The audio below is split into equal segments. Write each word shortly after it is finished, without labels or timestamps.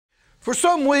For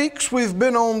some weeks we've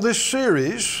been on this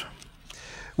series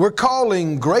we're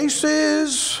calling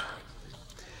Graces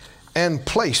and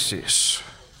Places.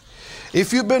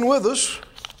 If you've been with us,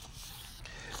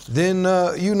 then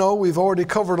you know we've already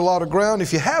covered a lot of ground.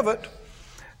 If you haven't,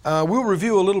 we'll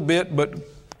review a little bit, but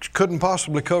couldn't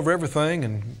possibly cover everything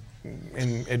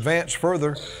and advance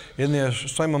further in the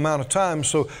same amount of time.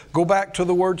 So go back to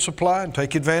the Word Supply and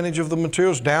take advantage of the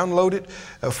materials. Download it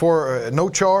for no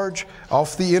charge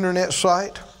off the internet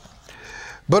site.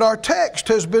 But our text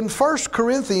has been 1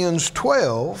 Corinthians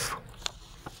 12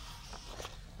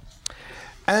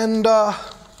 and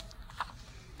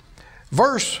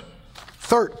verse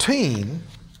 13.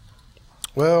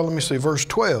 Well, let me see, verse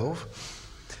 12.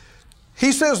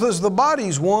 He says, as the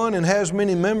body's one and has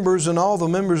many members, and all the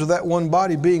members of that one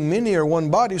body being many are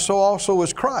one body, so also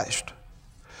is Christ.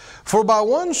 For by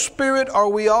one Spirit are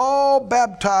we all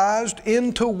baptized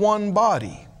into one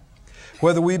body,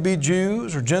 whether we be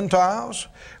Jews or Gentiles,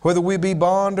 whether we be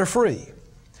bond or free.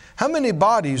 How many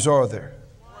bodies are there?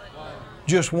 One.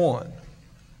 Just one.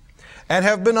 And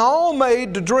have been all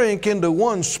made to drink into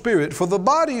one Spirit, for the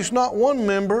body is not one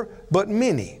member, but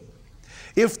many.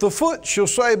 If the foot shall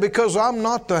say, because I'm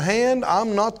not the hand,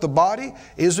 I'm not the body,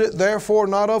 is it therefore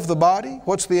not of the body?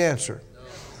 What's the answer?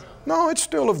 No, it's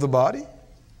still of the body.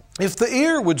 If the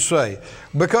ear would say,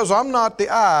 because I'm not the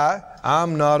eye,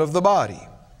 I'm not of the body.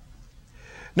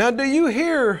 Now, do you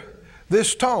hear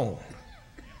this tone?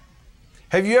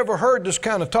 Have you ever heard this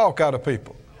kind of talk out of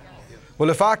people? Well,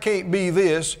 if I can't be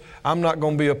this, I'm not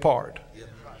going to be a part.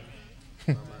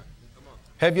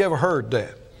 Have you ever heard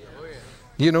that?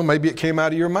 You know, maybe it came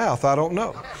out of your mouth. I don't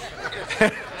know.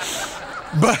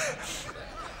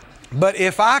 But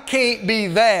if I can't be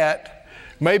that,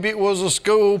 maybe it was a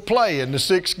school play in the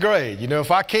 6th grade. You know, if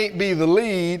I can't be the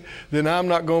lead, then I'm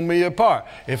not going to be a part.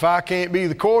 If I can't be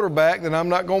the quarterback, then I'm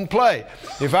not going to play.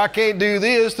 If I can't do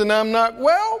this, then I'm not.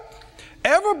 Well,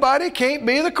 everybody can't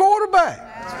be the quarterback.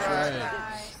 That's right.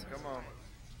 Come on.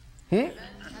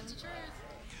 That's true.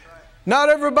 Not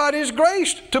everybody's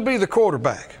graced to be the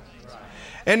quarterback.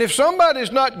 And if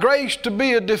somebody's not graced to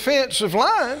be a defensive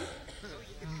line,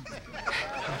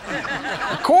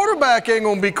 the quarterback ain't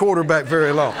going to be quarterback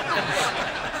very long.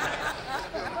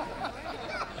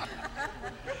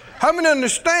 How many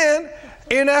understand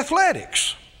in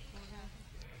athletics?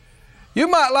 You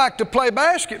might like to play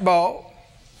basketball,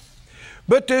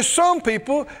 but there's some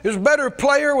people is better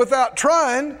player without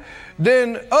trying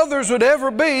than others would ever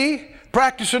be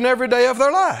practicing every day of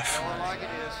their life.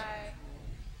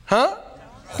 Huh?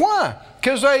 Why?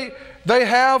 Because they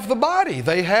have the body,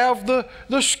 they have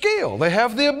the skill, they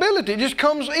have the ability. It just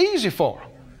comes easy for them.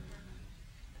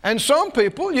 And some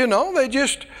people, you know, they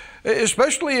just,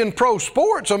 especially in pro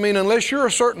sports, I mean, unless you're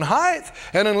a certain height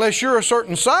and unless you're a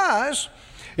certain size,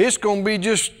 it's going to be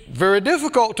just very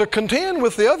difficult to contend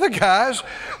with the other guys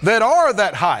that are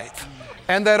that height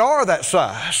and that are that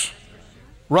size.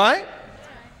 Right?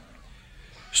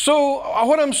 So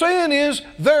what I'm saying is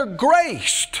they're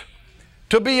graced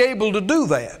to be able to do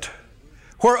that,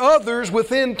 where others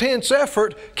with intense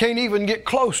effort can't even get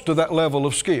close to that level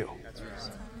of skill.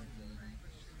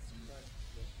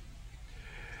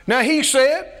 Now he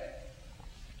said,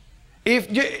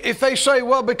 if they say,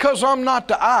 well, because I'm not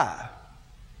the eye,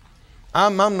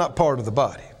 I'm not part of the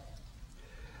body.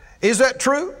 Is that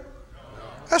true?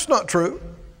 That's not true.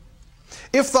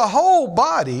 If the whole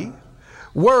body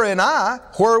were an eye,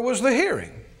 where was the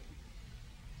hearing?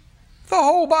 The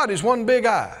whole body's one big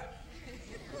eye.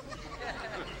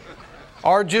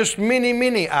 Or just many,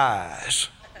 many eyes.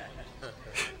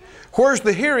 Where's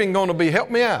the hearing going to be? Help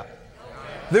me out.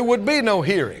 There would be no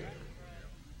hearing.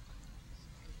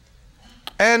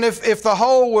 And if the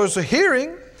whole was a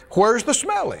hearing, where's the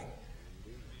smelling?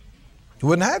 You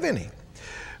wouldn't have any.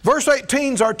 Verse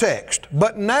 18 is our text.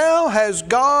 But now has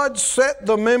God set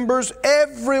the members,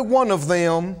 every one of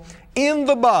them, in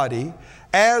the body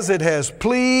as it has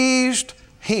pleased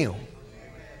Him.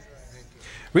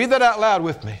 Read that out loud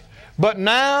with me. But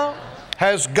now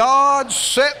has God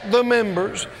set the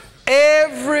members,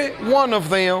 every one of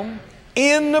them,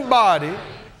 in the body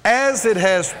as it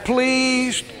has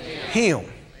pleased Him.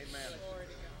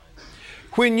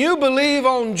 When you believe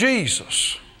on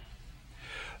Jesus,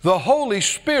 the Holy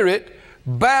Spirit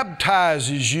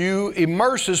baptizes you,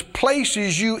 immerses,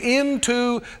 places you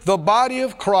into the body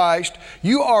of Christ.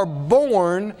 You are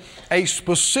born a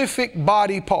specific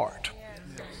body part.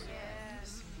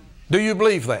 Do you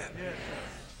believe that?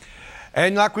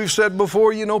 And like we've said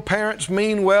before, you know, parents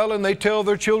mean well and they tell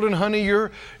their children, honey, you're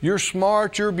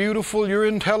smart, you're beautiful, you're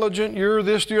intelligent, you're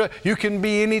this, you're that. You can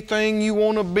be anything you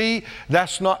want to be.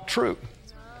 That's not true.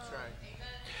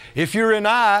 If you're an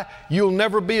eye, you'll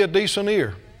never be a decent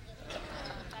ear.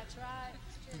 That's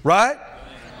right.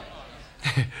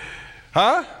 Right?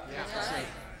 Huh?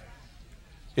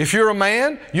 If you're a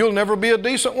man, you'll never be a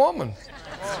decent woman.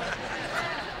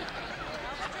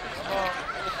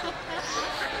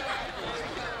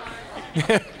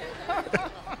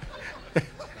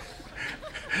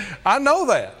 I know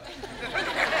that.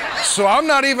 So I'm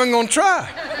not even going to try.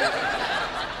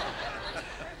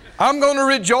 I'm going to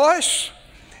rejoice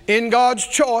in God's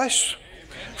choice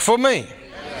for me.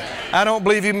 I don't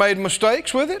believe He made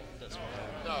mistakes with it.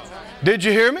 Did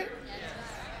you hear me?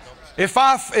 If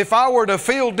I were to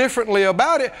feel differently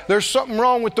about it, there's something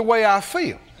wrong with the way I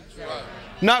feel.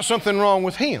 Not something wrong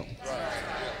with Him.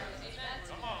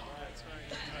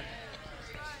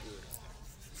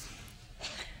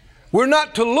 We're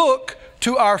not to look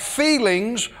to our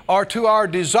feelings or to our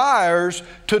desires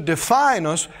to define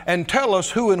us and tell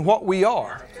us who and what we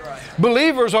are.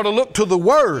 Believers are to look to the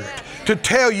Word to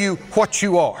tell you what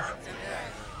you are.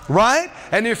 Right?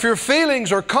 And if your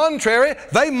feelings are contrary,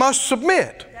 they must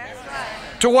submit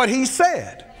to what He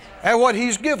said and what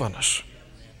He's given us.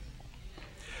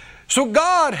 So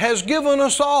God has given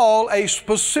us all a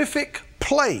specific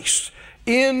place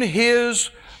in His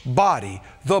body,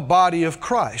 the body of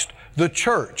Christ, the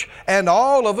church. And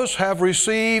all of us have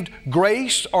received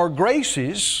grace or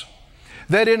graces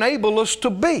that enable us to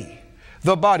be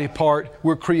the body part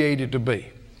we're created to be.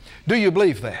 Do you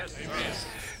believe that? Amen.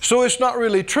 So it's not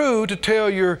really true to tell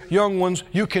your young ones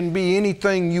you can be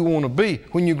anything you want to be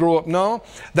when you grow up. No,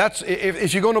 that's,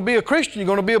 if you're going to be a Christian, you're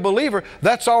going to be a believer,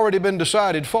 that's already been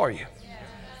decided for you.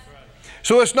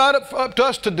 So it's not up to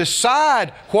us to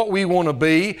decide what we want to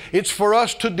be. It's for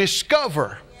us to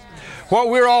discover what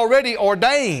we're already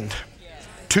ordained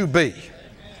to be.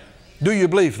 Do you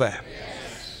believe that?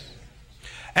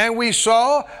 And we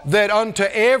saw that unto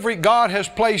every, God has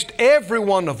placed every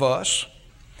one of us.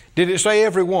 Did it say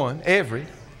every one? Every.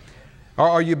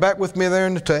 Are you back with me there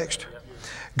in the text?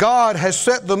 God has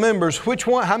set the members, which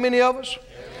one? How many of us?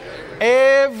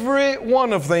 Every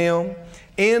one of them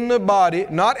in the body,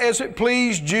 not as it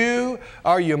pleased you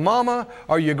or your mama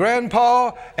or your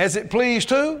grandpa, as it pleased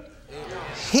who?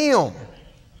 Him.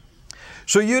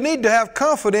 So you need to have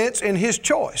confidence in His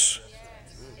choice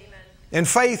and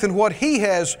faith in what He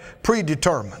has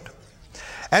predetermined.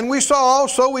 And we saw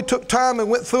also, we took time and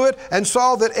went through it and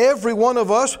saw that every one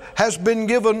of us has been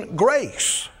given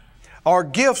grace or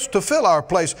gifts to fill our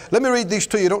place. Let me read these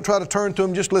to you. Don't try to turn to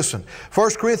them, just listen.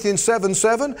 1 Corinthians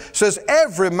 7:7 says,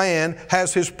 every man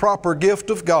has his proper gift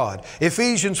of God.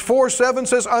 Ephesians 4:7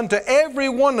 says, unto every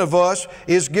one of us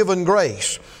is given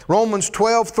grace. Romans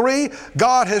 12:3,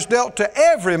 God has dealt to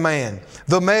every man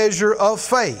the measure of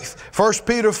faith. 1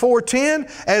 Peter 4:10,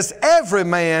 as every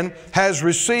man has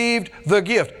received the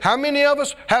gift. How many of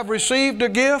us have received a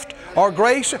gift or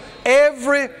grace?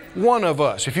 Every one of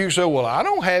us. If you say, well, I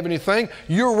don't have anything,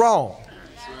 you're wrong.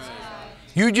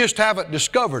 You just haven't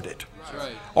discovered it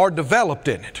or developed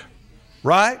in it.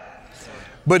 Right?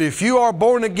 But if you are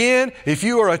born again, if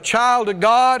you are a child of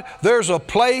God, there's a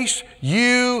place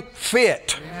you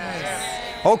fit.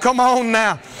 Oh, come on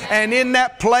now. And in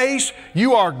that place,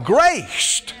 you are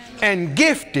graced and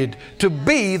gifted to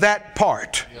be that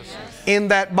part in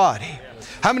that body.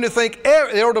 How many think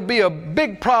there ought to be a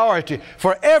big priority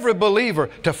for every believer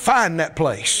to find that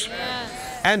place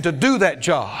and to do that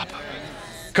job?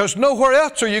 Because nowhere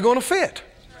else are you going to fit.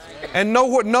 And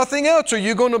nothing else are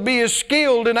you going to be as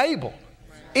skilled and able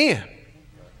in.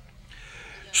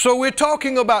 So we're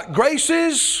talking about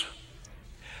graces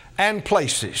and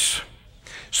places.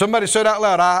 Somebody said out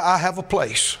loud, I have a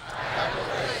place.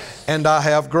 And I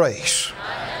have grace.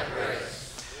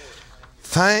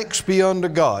 Thanks be unto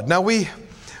God. Now we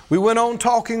went on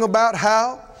talking about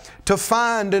how to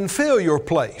find and fill your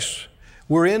place.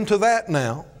 We're into that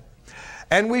now.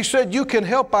 And we said you can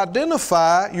help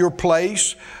identify your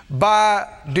place by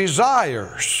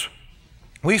desires.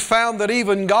 We found that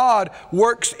even God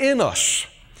works in us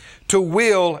to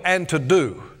will and to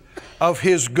do of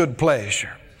His good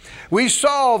pleasure. We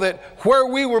saw that where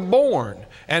we were born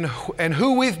and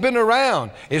who we've been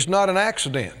around is not an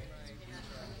accident.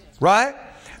 Right?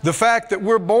 The fact that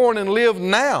we're born and live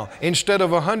now instead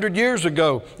of 100 years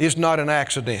ago is not an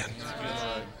accident.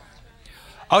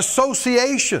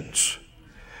 Associations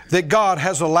that God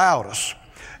has allowed us,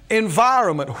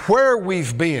 environment, where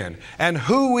we've been and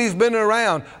who we've been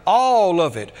around, all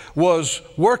of it was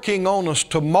working on us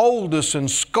to mold us and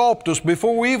sculpt us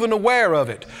before we're even aware of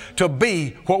it, to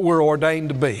be what we're ordained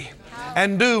to be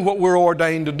and do what we're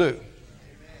ordained to do.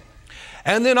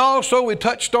 And then also we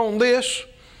touched on this,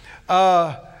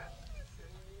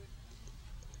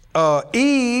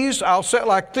 ease, I'll say it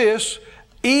like this,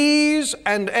 ease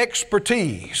and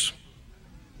expertise.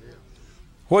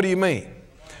 What do you mean?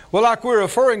 Well, like we were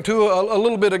referring to a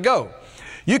little bit ago,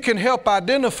 you can help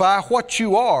identify what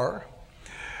you are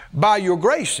by your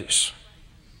graces.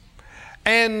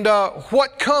 And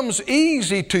what comes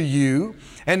easy to you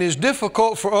and is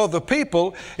difficult for other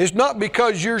people is not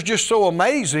because you're just so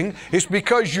amazing, it's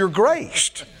because you're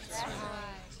graced.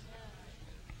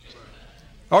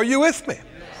 Are you with me?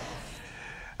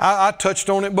 I touched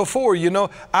on it before. You know,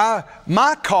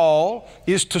 my call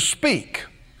is to speak.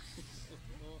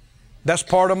 That's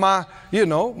part of my, you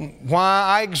know, why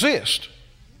I exist.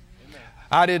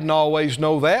 I didn't always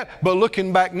know that, but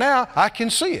looking back now, I can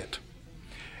see it.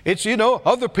 It's, you know,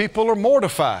 other people are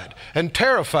mortified and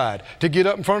terrified to get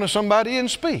up in front of somebody and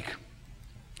speak.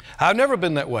 I've never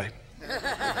been that way.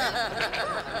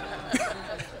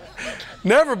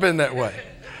 Never been that way.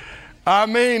 I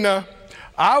mean,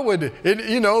 I would,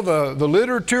 you know, the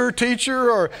literature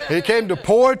teacher, or it came to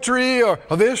poetry or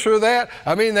this or that.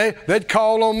 I mean, they'd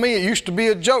call on me. It used to be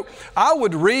a joke. I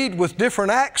would read with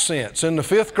different accents in the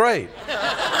 5th grade.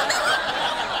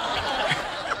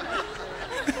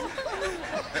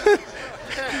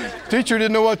 Teacher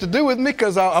didn't know what to do with me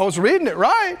because I was reading it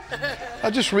right. I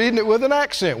was just reading it with an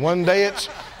accent. One day it's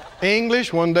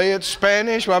English, one day it's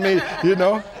Spanish. I mean, you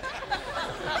know.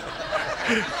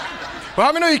 Well,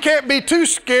 I mean, you can't be too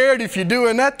scared if you're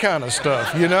doing that kind of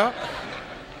stuff, you know.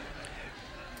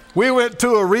 We went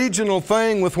to a regional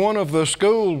thing with one of the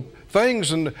school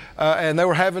things, and they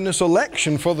were having this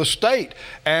election for the state,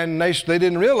 and they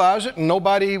didn't realize it, and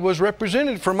nobody was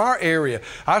represented from our area.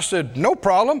 I said, no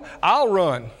problem, I'll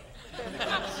run.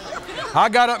 I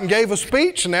got up and gave a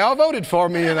speech, and they all voted for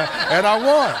me, and I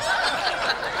won.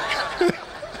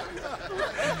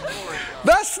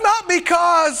 That's not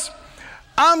because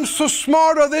I'm so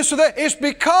smart or this or that. It's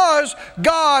because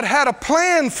God had a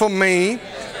plan for me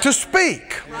to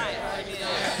speak.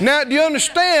 Now, do you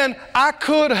understand? I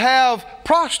could have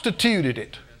prostituted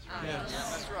it.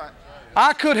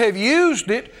 I could have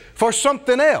used it for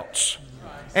something else.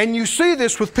 And you see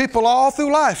this with people all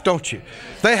through life, don't you?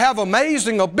 They have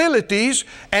amazing abilities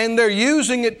and they're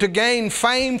using it to gain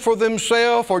fame for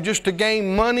themselves or just to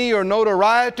gain money or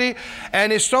notoriety.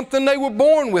 And it's something they were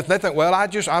born with. They think, well,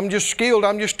 I'm just skilled,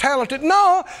 I'm just talented.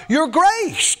 No, you're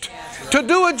graced to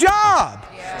do a job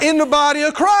in the body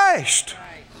of Christ.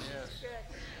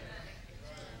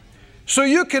 So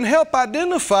you can help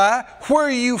identify where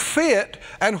you fit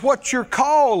and what your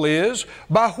call is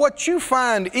by what you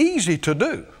find easy to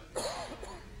do.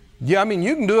 Yeah, I mean,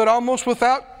 you can do it almost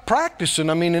without practicing.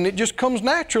 I mean, and it just comes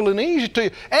natural and easy to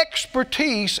you.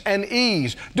 Expertise and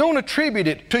ease. Don't attribute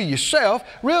it to yourself.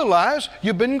 Realize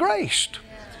you've been graced.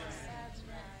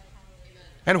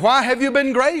 And why have you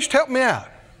been graced? Help me out.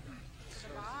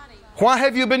 Why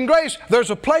have you been graced?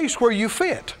 There's a place where you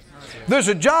fit. There's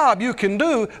a job you can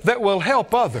do that will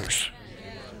help others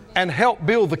and help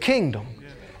build the kingdom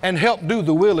and help do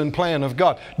the will and plan of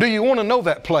God. Do you want to know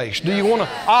that place? Do you want to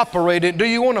operate it? Do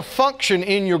you want to function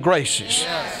in your graces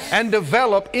and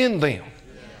develop in them?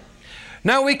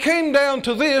 Now we came down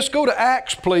to this. Go to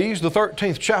Acts, please, the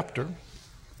 13th chapter.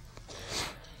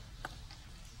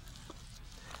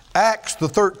 Acts, the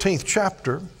 13th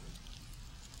chapter.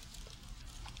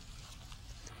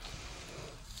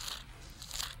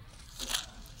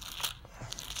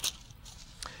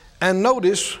 And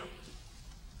notice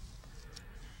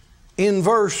in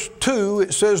verse 2,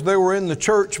 it says there were in the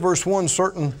church, verse 1,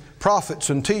 certain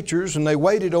prophets and teachers, and they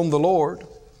waited on the Lord.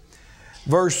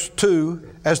 Verse 2,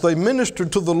 as they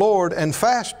ministered to the Lord and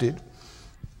fasted,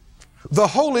 the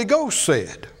Holy Ghost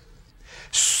said,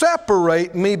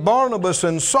 separate me Barnabas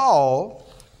and Saul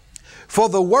for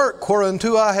the work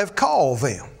whereunto I have called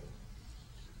them.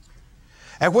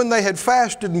 And when they had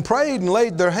fasted and prayed and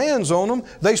laid their hands on them,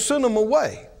 they sent them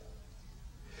away.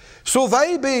 So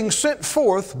they, being sent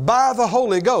forth by the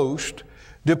Holy Ghost,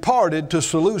 departed to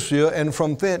Seleucia, and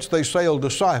from thence they sailed to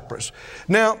Cyprus.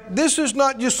 Now, this is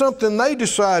not just something they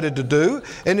decided to do,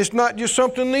 and it's not just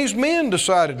something these men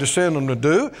decided to send them to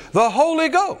do. The Holy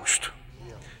Ghost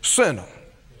sent them.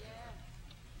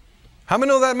 How many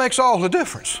know that makes all the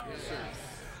difference?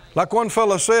 Like one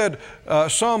fellow said,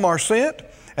 some are sent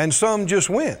and some just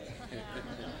went.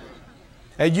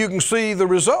 And you can see the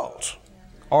results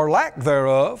or lack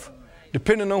thereof,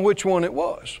 depending on which one it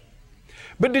was.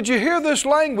 But did you hear this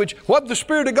language? What did the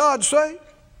Spirit of God say?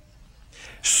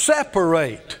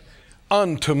 Separate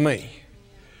unto me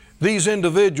these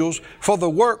individuals for the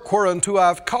work whereunto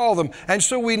I've called them. And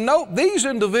so we know these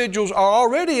individuals are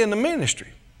already in the ministry.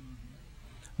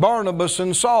 Barnabas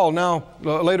and Saul, now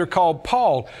later called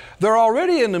Paul. They're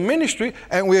already in the ministry,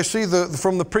 and we see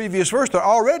from the previous verse, they're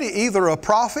already either a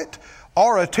prophet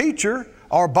or a teacher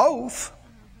or both.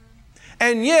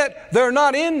 And yet, they're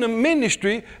not in the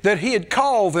ministry that he had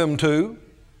called them to,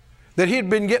 that he had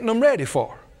been getting them ready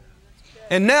for.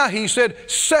 And now he said,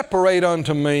 separate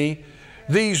unto me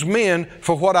these men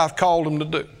for what I've called them to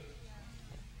do.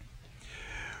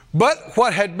 But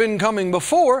what had been coming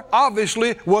before,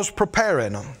 obviously, was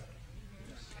preparing them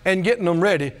and getting them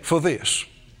ready for this.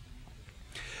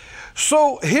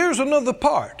 So here's another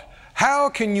part. How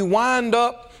can you wind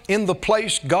up in the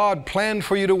place God planned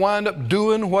for you to wind up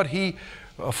doing what He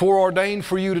foreordained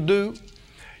for you to do?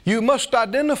 You must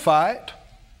identify it.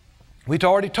 We've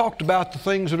already talked about the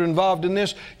things that are involved in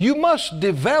this. You must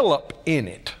develop in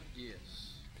it. Yes.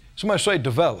 Somebody say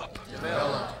develop.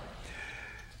 Develop.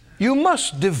 You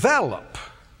must develop.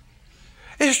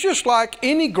 It's just like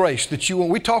any grace that you want.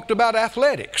 We talked about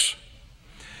athletics.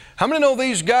 How many know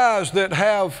these guys that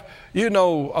have,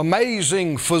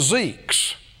 amazing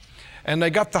physiques? And they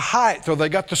got the height, or they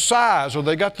got the size, or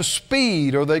they got the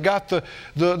speed, or they got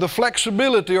the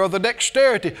flexibility, or the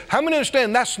dexterity. How many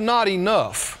understand that's not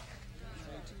enough?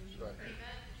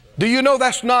 Do you know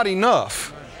that's not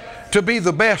enough to be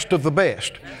the best of the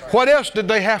best? What else did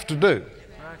they have to do?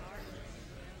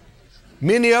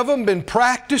 Many of them been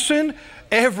practicing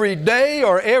every day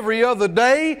or every other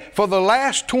day for the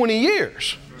last 20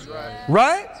 years.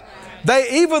 Right?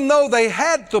 Even though they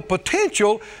had the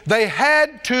potential, they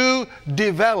had to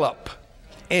develop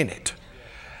in it.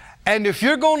 And if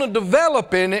you're going to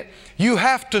develop in it, you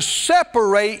have to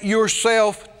separate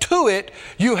yourself to it.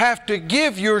 You have to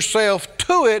give yourself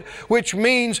to it, which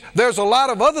means there's a lot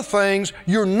of other things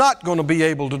you're not going to be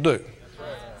able to do.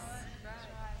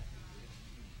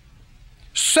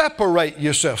 Separate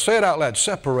yourself. Say it out loud.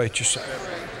 Separate yourself.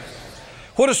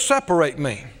 What does separate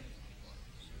mean?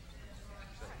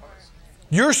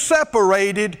 You're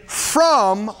separated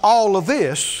from all of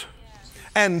this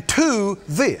and to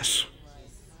this.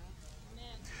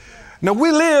 Now,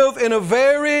 we live in a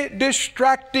very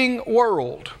distracting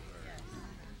world,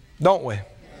 don't we?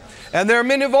 And there are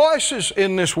many voices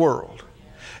in this world,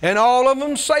 and all of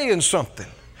them saying something.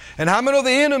 And how many of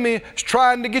the enemy is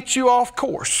trying to get you off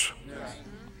course?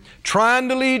 Trying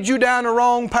to lead you down a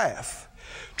wrong path.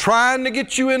 Trying to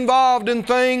get you involved in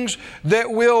things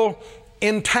that will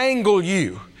entangle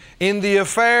you in the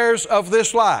affairs of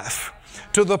this life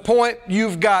to the point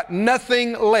you've got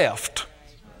nothing left.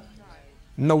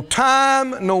 No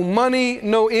time, no money,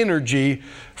 no energy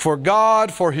for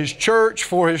God, for His church,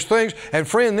 for His things. And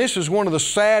friend, this is one of the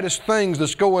saddest things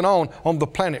that's going on the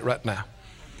planet right now.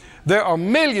 There are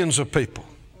millions of people.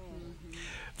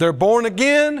 They're born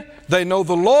again, they know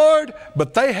the Lord,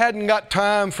 but they hadn't got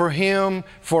time for Him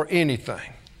for anything.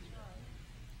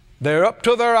 They're up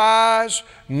to their eyes,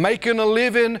 making a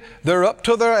living. They're up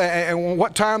to their, and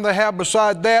what time they have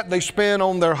beside that, they spend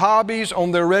on their hobbies,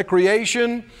 on their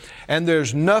recreation, and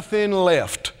there's nothing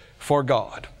left for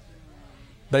God.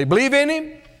 They believe in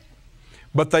Him,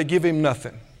 but they give Him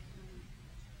nothing.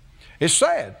 It's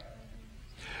sad.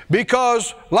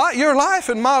 Because your life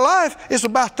and my life is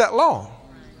about that long.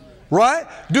 Right?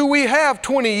 Do we have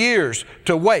 20 years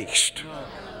to waste?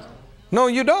 No,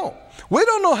 you don't. We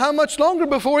don't know how much longer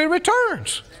before He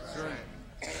returns.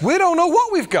 We don't know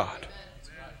what we've got.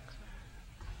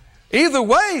 Either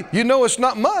way, you know it's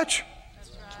not much.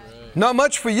 Not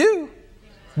much for you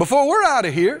before we're out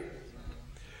of here.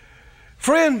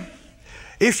 Friend,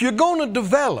 if you're going to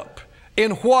develop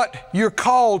in what you're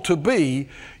called to be,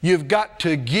 you've got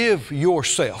to give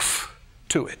yourself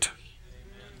to it.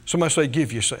 Somebody say,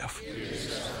 give yourself. Give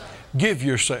yourself. Give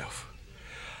yourself.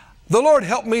 The Lord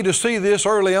helped me to see this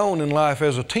early on in life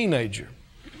as a teenager,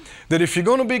 that if you're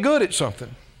going to be good at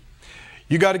something,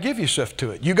 you got to give yourself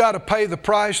to it. You got to pay the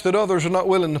price that others are not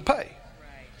willing to pay.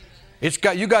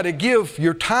 You got to give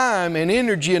your time and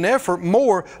energy and effort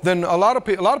more than a lot of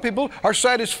people. A lot of people are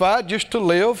satisfied just to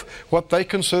live what they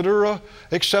consider an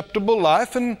acceptable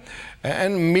life,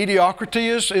 and mediocrity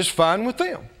is fine with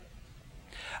them.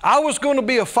 I was going to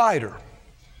be a fighter.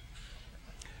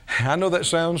 I know that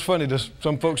sounds funny to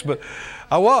some folks, but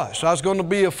I was going to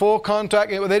be a full contact.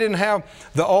 They didn't have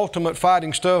the ultimate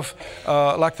fighting stuff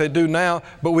like they do now,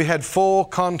 but we had full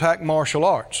contact martial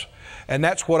arts. And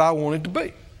that's what I wanted to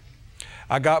be.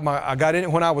 I got in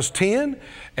it when I was 10,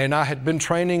 and I had been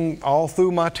training all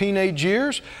through my teenage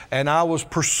years, and I was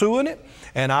pursuing it.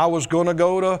 And I was going to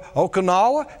go to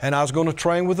Okinawa, and I was going to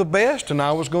train with the best, and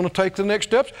I was going to take the next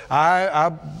steps. I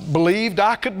believed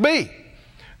I could be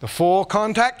the full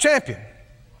contact champion.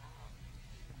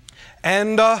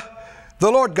 And the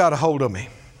Lord got a hold of me.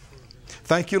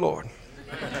 Thank you, Lord.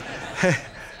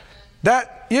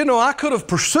 That, you know, I could have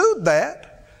pursued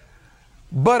that,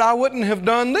 but I wouldn't have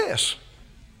done this.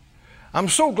 I'm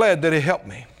so glad that He helped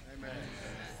me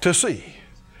to see.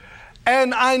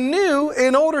 And I knew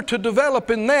in order to develop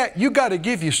in that, you got to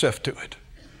give yourself to it.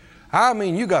 I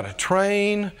mean, you got to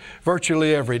train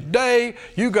virtually every day.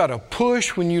 You got to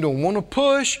push when you don't want to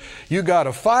push. You got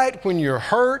to fight when you're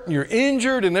hurt and you're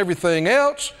injured and everything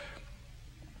else.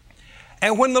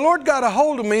 And when the Lord got a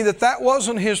hold of me that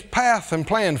wasn't His path and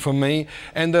plan for me,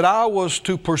 and that I was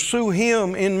to pursue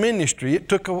Him in ministry, it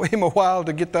took Him a while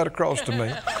to get that across to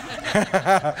me.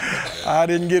 I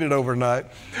didn't get it overnight.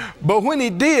 But when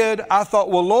He did, I thought,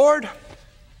 well, Lord,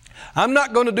 I'm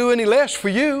not going to do any less for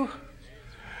You.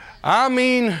 I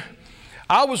mean,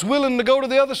 I was willing to go to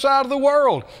the other side of the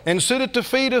world and sit at the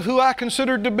feet of who I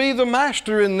considered to be the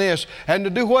master in this, and to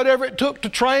do whatever it took to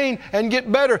train and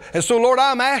get better. And so, Lord,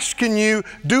 I'm asking You,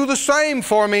 do the same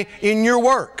for me in Your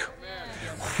work.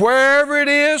 Wherever it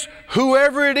is,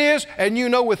 whoever it is, and you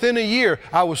know, within a year,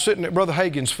 I was sitting at Brother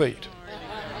Hagin's feet.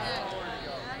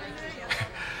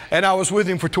 And I was with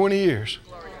him for 20 years.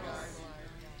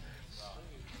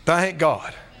 Thank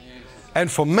God. And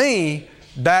for me,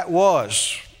 that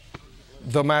was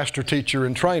the master teacher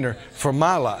and trainer for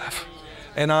my life.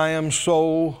 And I am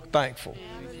so thankful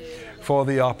for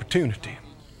the opportunity.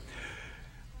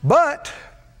 But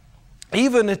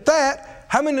even at that,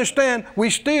 how many understand we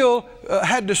still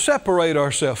had to separate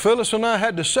ourselves? Phyllis and I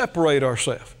had to separate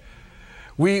ourselves.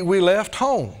 We left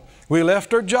home. We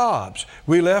left our jobs.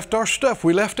 We left our stuff.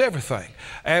 We left everything.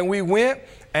 And we went,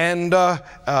 and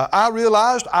I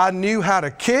realized I knew how to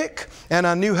kick and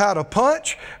I knew how to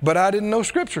punch, but I didn't know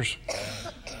scriptures.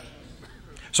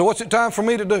 So what's it time for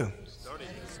me to do?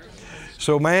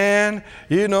 So man,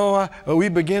 you know, we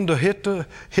begin to hit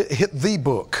the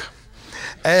book.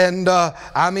 And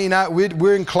I mean,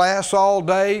 we're in class all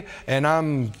day, and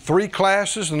I'm 3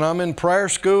 classes, and I'm in prayer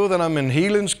school, then I'm in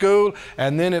healing school,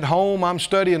 and then at home I'm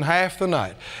studying half the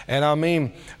night. And I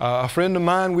mean, a friend of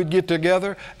mine, we'd get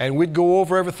together and we'd go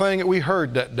over everything that we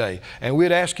heard that day, and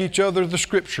we'd ask each other the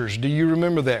scriptures. Do you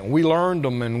remember that? And we learned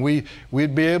them, and we'd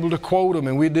be able to quote them,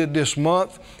 and we did this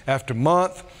month after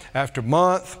month after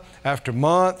month after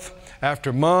month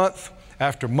after month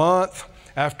after month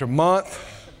after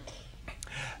month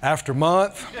after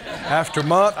month after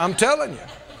month. I'm telling you.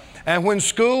 And when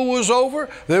school was over,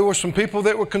 there were some people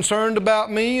that were concerned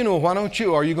about me. You know, why don't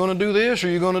you? Are you going to do this? Are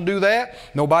you going to do that?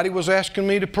 Nobody was asking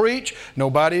me to preach.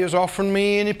 Nobody is offering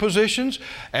me any positions.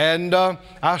 And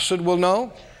I said, well,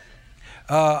 no.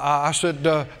 I said,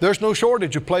 there's no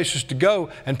shortage of places to go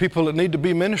and people that need to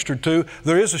be ministered to.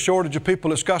 There is a shortage of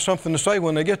people that's got something to say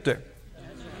when they get there.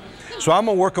 So I'm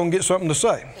going to work on get something to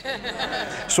say.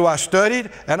 So I studied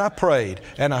and I prayed,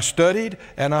 and I studied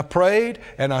and I prayed,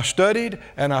 and I studied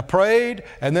and I prayed,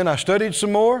 and then I studied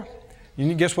some more.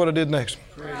 You guess what I did next?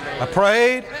 I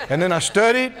prayed, and then I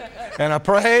studied and I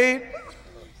prayed.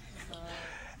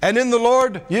 And then the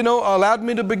Lord, you know, allowed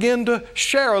me to begin to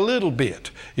share a little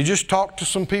bit. You just talked to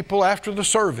some people after the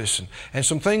service and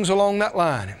some things along that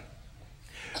line.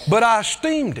 But I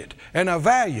esteemed it and I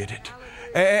valued it.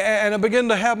 And I began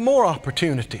to have more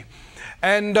opportunity.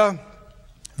 And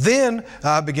then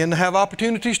I began to have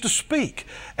opportunities to speak.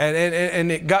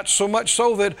 And it got so much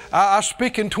so that I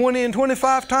speak in 20 and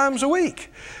 25 times a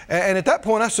week. And at that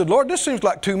point I said, Lord, this seems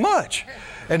like too much.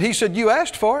 And He said, you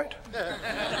asked for it.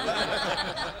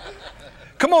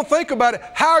 Come on, think about it.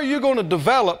 How are you going to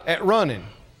develop at running?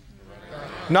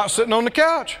 Not sitting on the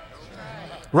couch.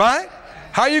 Right?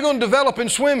 How are you going to develop in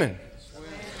swimming?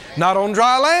 Not on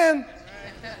dry land.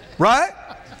 Right?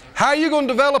 How are you going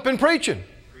to develop in preaching?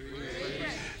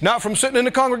 Not from sitting in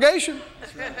the congregation.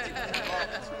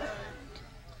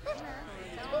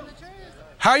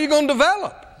 How are you going to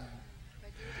develop?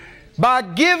 By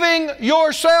giving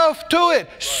yourself to it,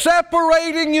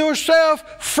 separating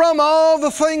yourself from all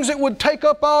the things that would take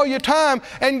up all your time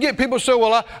and get people to say,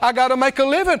 well, I got to make a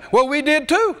living. Well, we did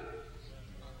too.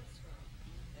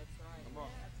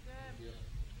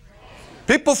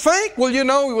 People think, well, you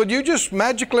know, well, you just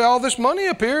magically all this money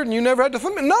appeared and you never had to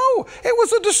think. No, it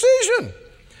was a decision.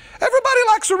 Everybody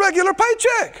likes a regular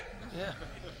paycheck. Yeah.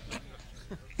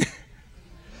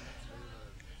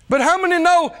 But how many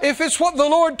know if it's what the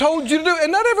Lord told you to do?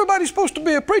 And not everybody's supposed to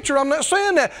be a preacher, I'm not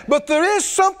saying that. But there is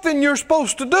something you're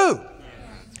supposed to do.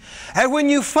 And when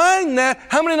you find that,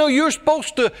 how many know you're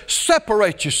supposed to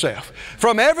separate yourself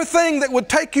from everything that would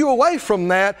take you away from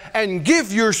that and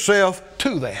give yourself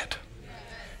to that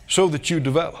so that you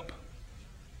develop?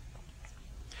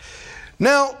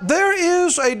 Now, there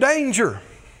is a danger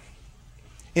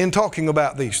in talking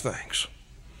about these things.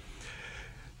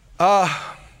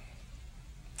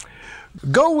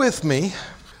 Go with me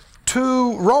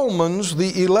to Romans,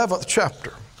 the 11th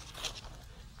chapter.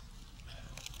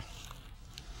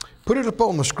 Put it up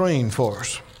on the screen for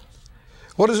us.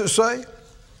 What does it say?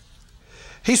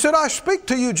 He said, I speak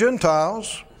to you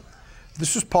Gentiles.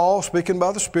 This is Paul speaking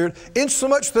by the Spirit,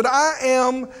 insomuch that I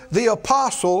am the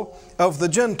apostle of the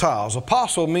Gentiles.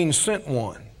 Apostle means sent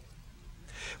one.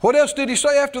 What else did he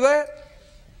say after that?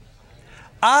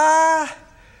 I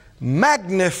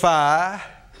magnify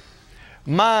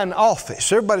mine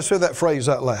office. Everybody say that phrase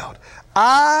out loud.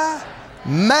 I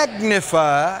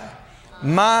magnify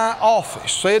my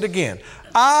office. Say it again.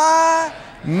 I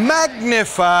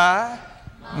magnify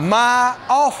my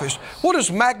office. What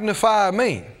does magnify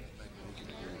mean?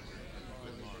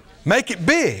 Make it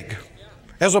big,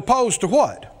 as opposed to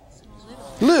what?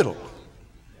 Little.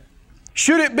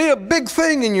 Should it be a big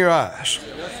thing in your eyes?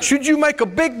 Should you make a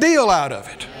big deal out of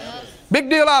it? Big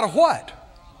deal out of what?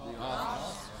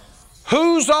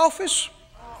 Whose office?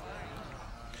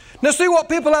 Now see, what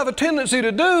people have a tendency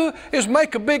to do is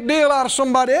make a big deal out of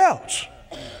somebody else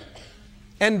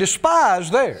and despise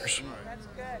theirs.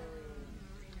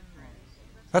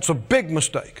 That's a big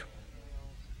mistake.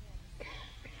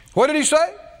 What did he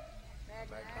say?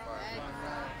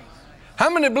 How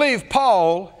many believe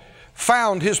Paul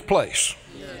found his place?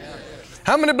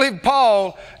 How many believe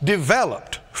Paul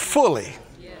developed fully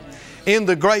in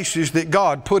the graces that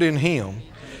God put in him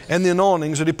and the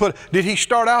anointings that he put? Did he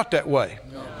start out that way?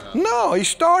 No, he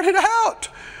started out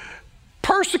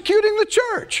persecuting the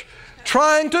church,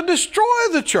 trying to destroy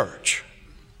the church.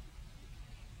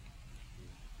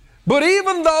 But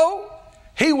even though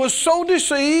he was so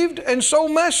deceived and so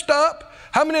messed up,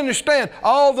 how many understand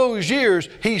all those years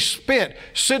he spent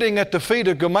sitting at the feet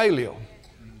of Gamaliel?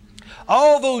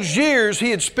 All those years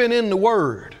he had spent in the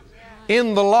Word,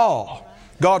 in the law,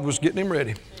 God was getting him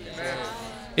ready.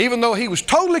 Even though he was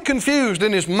totally confused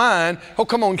in his mind, oh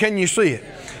come on, can you see it?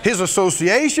 His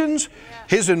associations,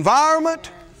 his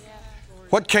environment,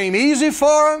 what came easy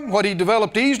for him, what he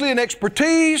developed easily in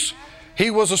expertise.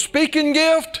 He was a speaking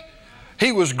gift.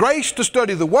 He was graced to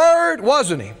study the Word,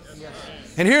 wasn't he?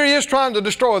 And here he is trying to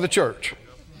destroy the church.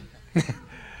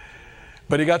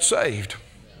 But he got saved.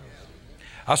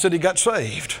 I said he got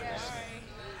saved.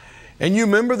 And you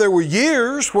remember there were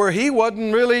years where he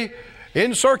wasn't really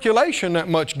in circulation that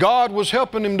much. God was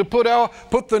helping him to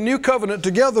put the new covenant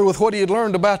together with what he had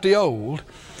learned about the old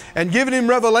and giving him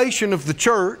revelation of the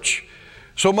church.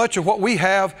 So much of what we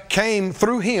have came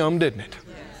through him, didn't it?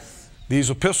 These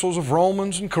epistles of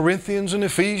Romans and Corinthians and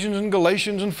Ephesians and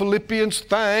Galatians and Philippians,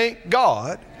 thank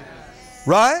God.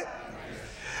 Right?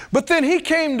 But then he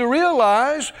came to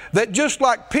realize that just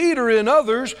like Peter and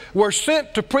others were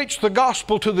sent to preach the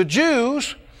gospel to the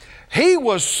Jews, he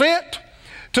was sent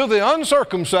to the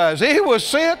uncircumcised. He was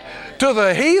sent to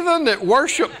the heathen that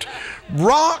worshiped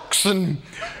rocks and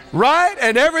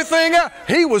and everything else.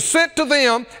 He was sent to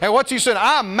them, and what's he said?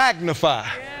 I magnify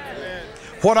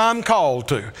what I'm called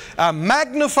to. I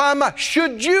magnify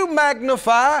should you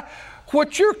magnify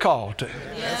what you're called to?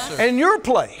 Yes, and your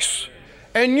place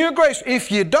and your grace. If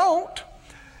you don't,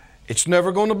 it's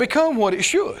never going to become what it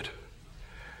should.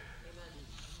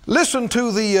 Listen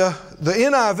to the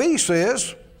NIV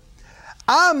says,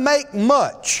 I make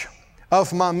much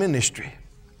of my ministry.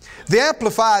 The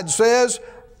Amplified says,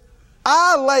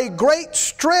 I lay great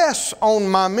stress on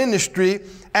my ministry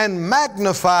and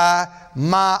magnify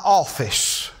my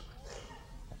office.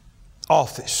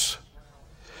 Office.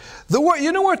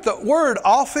 You know what the word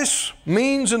office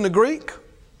means in the Greek?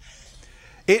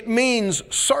 It means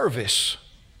service.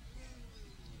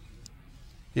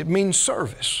 It means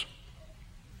service.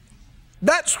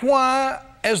 That's why,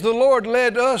 as the Lord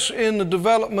led us in the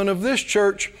development of this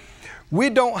church, we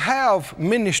don't have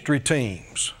ministry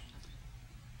teams.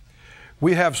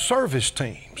 We have service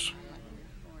teams.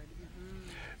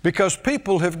 Because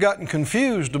people have gotten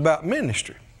confused about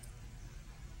ministry.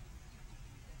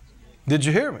 Did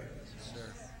you hear me?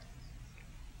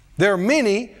 There are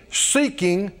many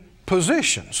seeking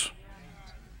positions.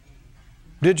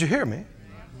 Did you hear me?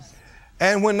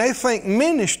 And when they think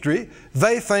ministry,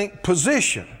 they think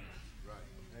position.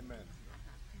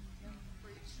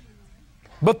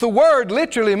 But the word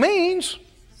literally means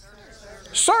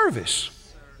service.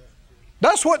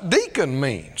 That's what deacon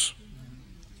means.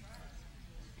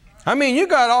 I mean, you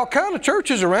got all kind of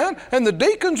churches around, and the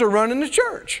deacons are running the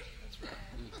church.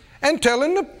 And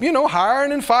telling the,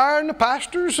 hiring and firing the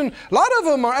pastors, and a lot of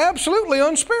them are absolutely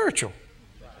unspiritual.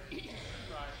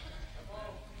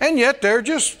 And yet they're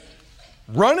just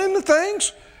running the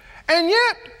things. And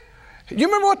yet, you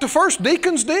remember what the first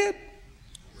deacons did?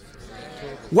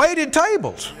 Waited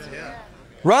tables.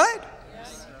 Right?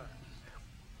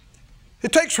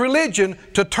 It takes religion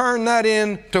to turn that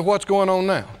into what's going on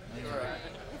now.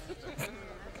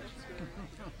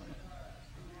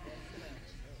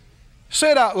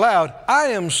 Say it out loud. I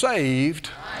am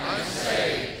saved,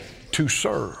 to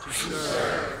serve.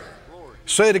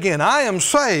 Say it again. I am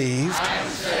saved,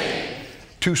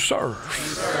 to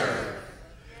serve.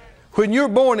 When you're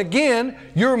born again,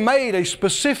 you're made a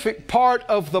specific part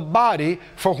of the body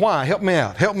for why? Help me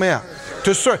out. Help me out.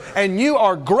 To serve. And you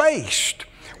are graced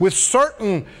with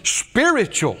certain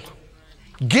spiritual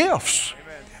gifts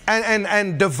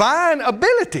and divine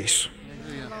abilities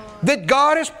that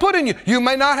God has put in you. You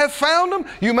may not have found them.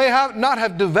 You may not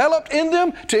have developed in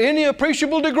them to any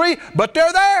appreciable degree, but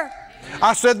they're there.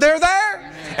 I said they're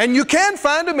there. And you can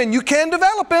find them and you can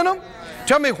develop in them.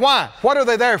 Tell me why. What are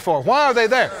they there for? Why are they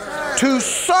there? To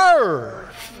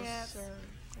serve.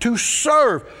 To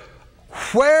serve.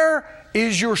 Where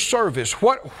is your service?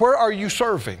 Where are you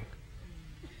serving?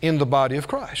 In the body of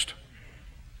Christ.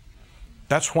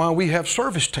 That's why we have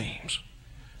service teams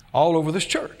all over this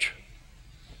church.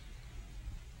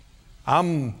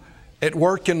 I'm at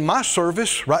work in my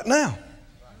service right now.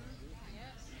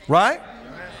 Right?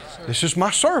 This is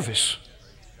my service.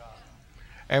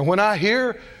 And when I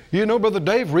hear, you know, Brother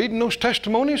Dave reading those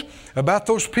testimonies about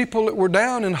those people that were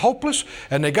down and hopeless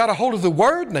and they got a hold of the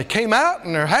Word and they came out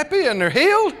and they're happy and they're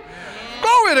healed.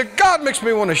 Glory to God, makes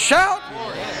me want to shout.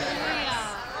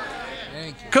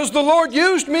 Because the Lord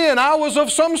used me and I was of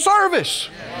some service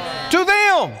to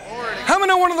them. How many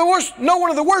know one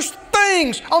of the worst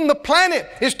things on the planet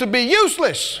is to be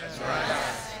useless?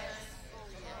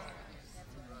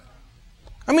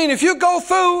 I mean, if you go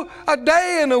through a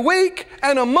day and a week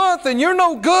and a month and you're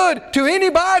no good to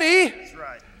anybody,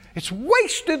 it's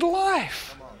wasted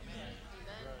life.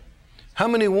 How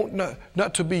many want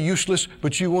not to be useless,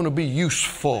 but you want to be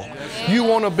useful? You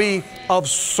want to be of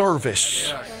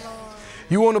service.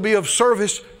 You want to be of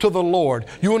service to the Lord.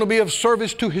 You want to be of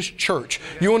service to His church.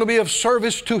 You want to be of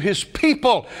service to His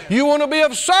people. You want to be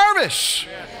of service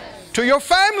to your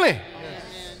family.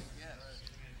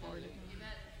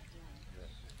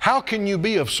 How can you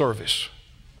be of service?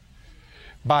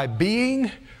 By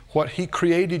being what He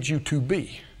created you to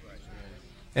be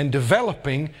and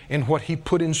developing in what He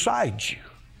put inside you.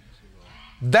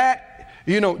 That,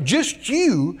 you know, just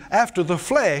you after the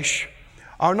flesh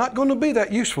are not going to be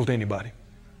that useful to anybody.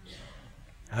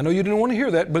 I know you didn't want to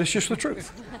hear that, but it's just the truth.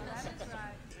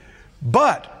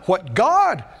 But what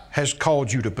God has called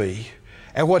you to be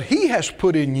and what He has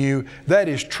put in you, that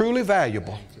is truly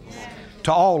valuable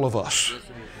to all of us.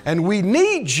 And we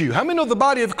need you. How many know the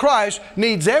body of Christ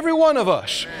needs every one of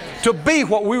us to be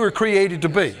what we were created to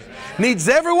be? Needs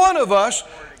every one of us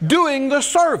doing the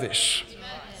service.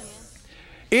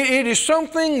 It is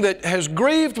something that has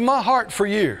grieved my heart for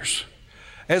years.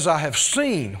 As I have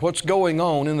seen what's going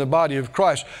on in the body of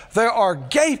Christ, there are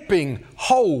gaping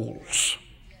holes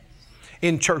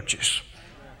in churches.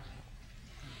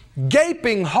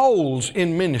 Gaping holes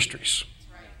in ministries.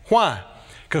 Why?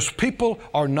 Because people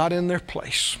are not in their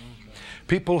place.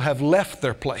 People have left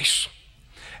their place.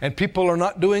 And people are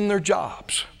not doing their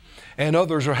jobs. And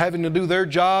others are having to do their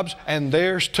jobs and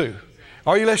theirs too.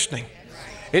 Are you listening?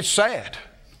 It's sad.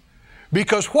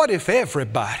 Because what if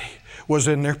everybody was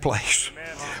in their place?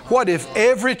 What if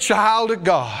every child of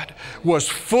God was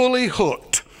fully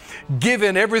hooked,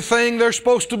 giving everything they're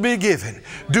supposed to be giving,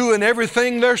 doing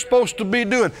everything they're supposed to be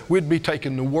doing? We'd be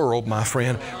taking the world, my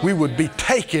friend. We would be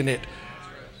taking it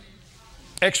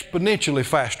exponentially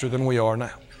faster than we are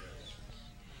now.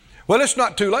 Well, it's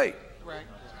not too late,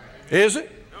 is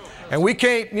it? And we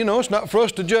can't, you know, it's not for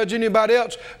us to judge anybody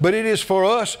else, but it is for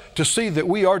us to see that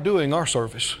we are doing our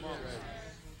service.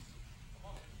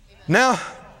 Now,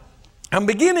 I'm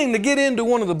beginning to get into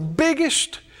one of the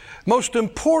biggest, most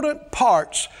important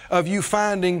parts of you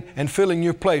finding and filling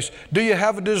your place. Do you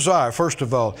have a desire, first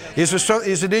of all?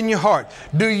 Is it in your heart?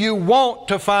 Do you want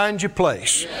to find your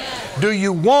place? Do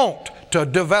you want to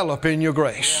develop in your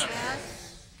grace?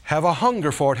 Have a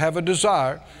hunger for it. Have a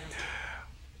desire.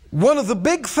 One of the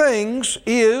big things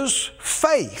is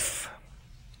faith.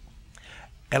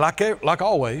 And like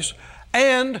always,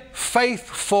 and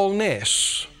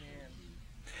faithfulness.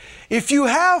 If you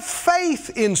have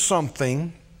faith in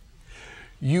something,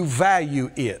 you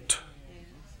value it.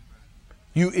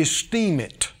 You esteem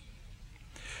it.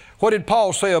 What did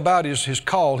Paul say about his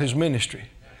call, his ministry,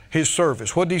 his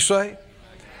service? What did he say?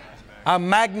 I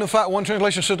magnify. One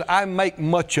translation said, I make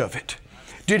much of it.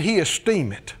 Did he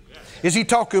esteem it? Is he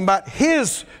talking about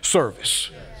his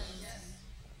service?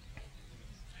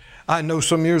 I know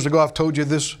some years ago I've told you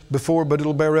this before, but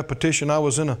it'll bear repetition. I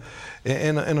was in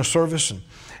a service,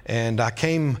 and I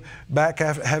came back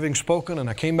after having spoken, and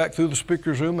I came back through the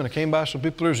speaker's room, and I came by some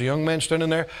people. There's a young man standing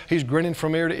there. He's grinning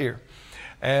from ear to ear.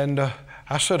 And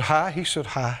I said, hi. He said,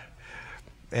 hi.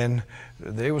 And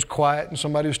it was quiet, and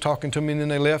somebody was talking to me, and then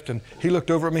they left. And he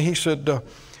looked over at me. He said,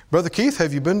 Brother Keith,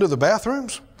 have you been to the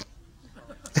bathrooms?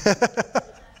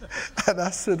 And I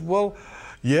said, well,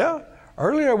 yeah.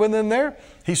 Earlier I went in there.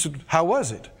 He said, how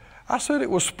was it? I said, it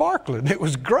was sparkling. It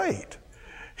was great.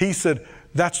 He said,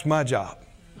 that's my job.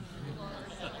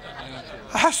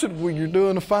 I said, well, you're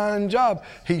doing a fine job.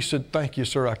 He said, thank you,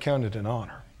 sir. I count it an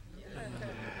honor.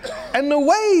 And the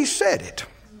way he said it,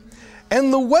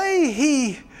 and the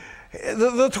way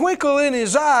the twinkle in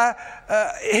his eye,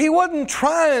 he wasn't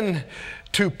trying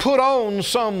to put on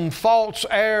some false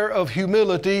air of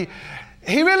humility.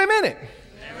 He really meant it.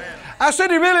 Amen. I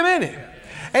said he really meant it.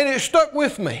 And it stuck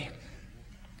with me.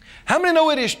 How many know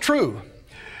it is true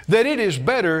that it is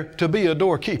better to be a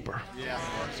doorkeeper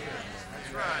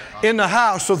in the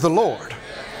house of the Lord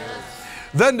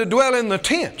than to dwell in the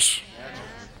tents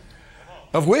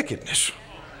of wickedness?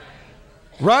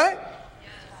 Right?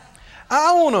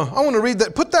 I want to read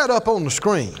that. Put that up on the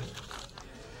screen.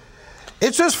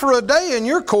 It says, for a day in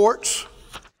your courts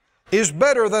is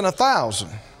better than 1,000.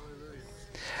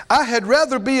 I had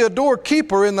rather be a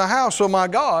doorkeeper in the house of my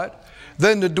God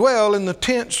than to dwell in the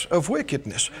tents of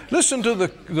wickedness. Listen to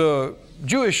the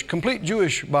Jewish, complete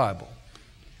Jewish Bible.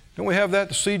 Don't we have that,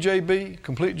 the CJB,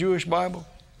 complete Jewish Bible?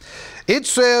 It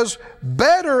says,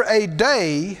 better a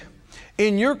day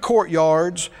in your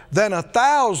courtyards than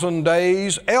 1,000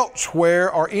 days elsewhere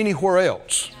or anywhere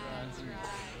else.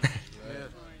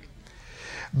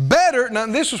 Better, now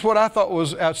this is what I thought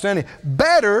was outstanding.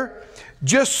 Better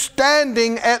just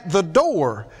standing at the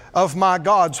door of my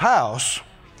God's house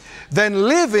than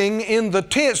living in the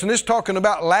tents, and this is talking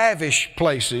about lavish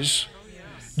places,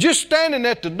 just standing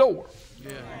at the door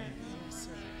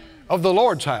of the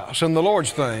Lord's house and the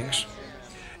Lord's things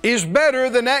is better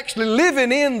than actually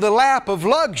living in the lap of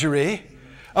luxury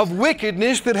of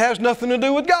wickedness that has nothing to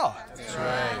do with God. That's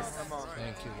right.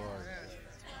 Thank you, Lord.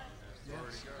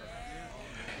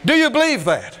 Do you believe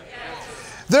that?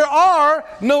 There are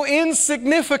no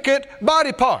insignificant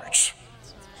body parts.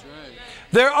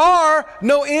 There are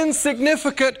no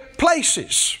insignificant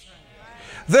places.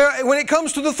 When it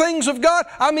comes to the things of God,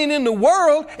 I mean, in the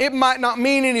world, it might not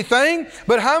mean anything,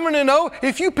 but how many know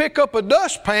if you pick up a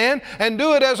dustpan and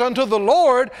do it as unto the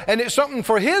Lord, and it's something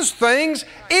for His things,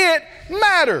 it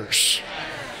matters.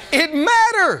 It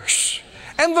matters.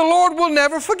 And the Lord will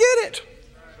never forget it.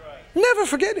 Never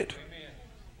forget it.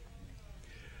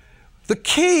 The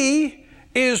key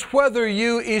is whether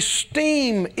you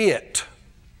esteem it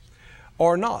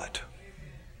or not.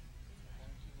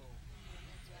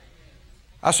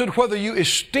 I said whether you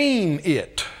esteem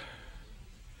it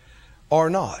or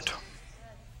not.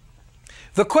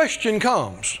 The question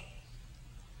comes,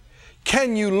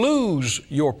 can you lose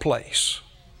your place?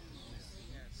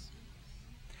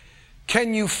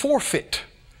 Can you forfeit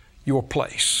your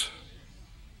place?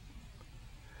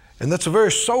 And that's a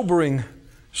very sobering,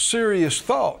 serious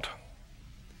thought.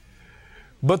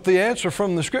 But the answer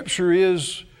from the Scripture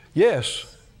is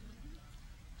yes.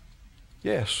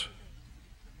 Yes.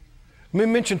 Let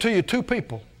me mention to you two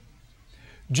people,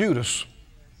 Judas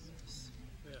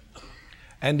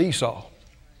and Esau.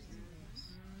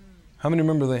 How many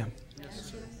remember them?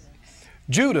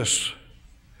 Judas.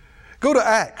 Go to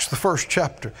Acts, the 1st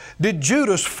chapter. Did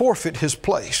Judas forfeit his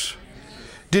place?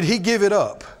 Did he give it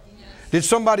up? Did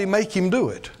somebody make him do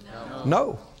it?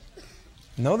 No.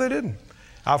 No, they didn't.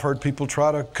 I've heard people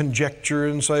try to conjecture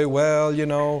and say, well, you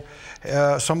know,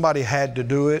 somebody had to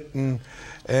do it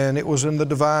and it was in the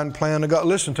divine plan of God.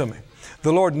 Listen to me.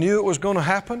 The Lord knew it was going to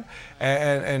happen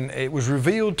and it was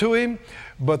revealed to Him,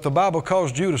 but the Bible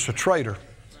calls Judas a traitor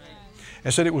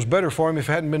and said it was better for him if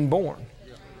he hadn't been born.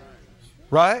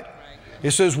 Right?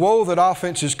 It says, woe that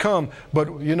offenses come,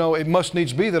 but you know, it must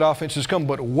needs be that offenses come,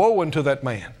 but woe unto that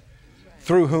man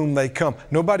through whom they come.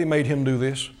 Nobody made him do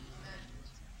this.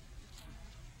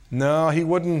 No, he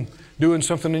wasn't doing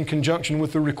something in conjunction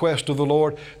with the request of the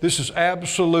Lord. This is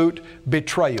absolute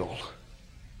betrayal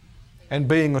and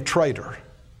being a traitor.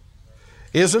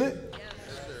 Isn't it?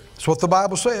 That's what the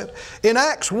Bible said. In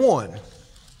Acts 1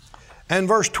 and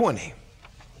verse 20,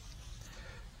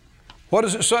 what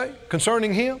does it say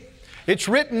concerning him? It's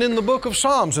written in the book of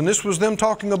Psalms, and this was them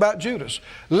talking about Judas.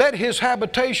 Let his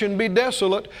habitation be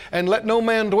desolate, and let no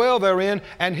man dwell therein,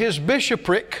 and his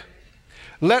bishopric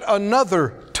let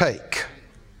another take.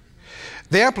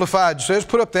 The Amplified says,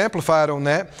 put up the Amplified on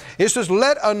that. It says,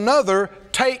 let another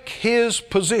take take his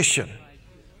position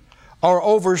or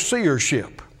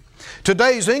overseership.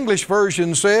 Today's English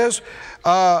version says,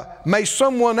 may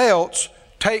someone else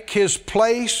take his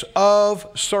place of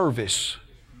service.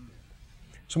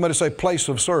 Somebody say place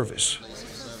of service.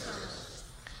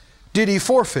 Did he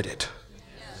forfeit it?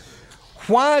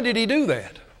 Why did he do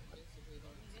that?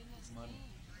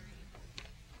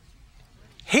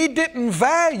 He didn't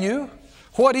value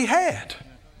what he had.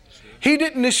 He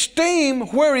didn't esteem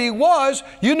where he was.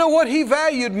 You know what he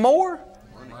valued more?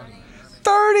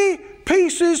 30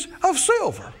 pieces of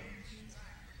silver.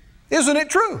 Isn't it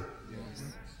true?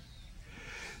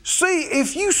 See,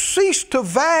 if you cease to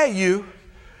value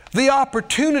the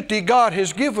opportunity God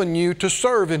has given you to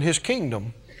serve in His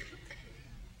kingdom,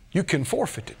 you can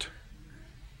forfeit it.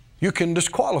 You can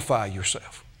disqualify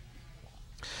yourself.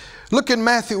 Look in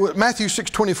Matthew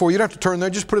 6:24. You don't have to turn there.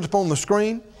 Just put it up on the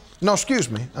screen. No, excuse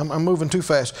me. I'm moving too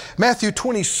fast. Matthew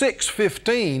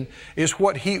 26:15 is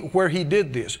where he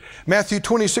did this. Matthew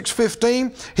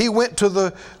 26:15, he went to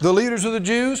the leaders of the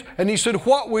Jews and he said,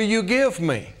 what will you give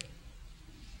me?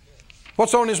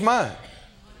 What's on his mind?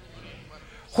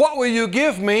 What will you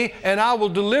give me, and I will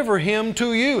deliver him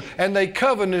to you? And they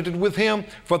covenanted with him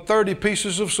for 30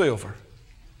 pieces of silver.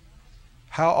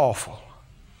 How awful.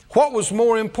 What was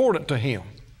more important to him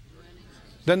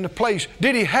than the place?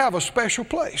 Did he have a special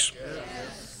place?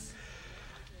 Yes.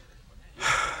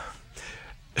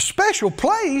 A special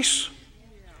place?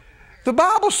 The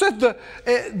Bible said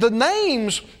the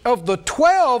names of the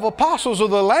 12 apostles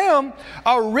of the Lamb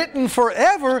are written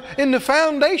forever in the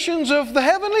foundations of the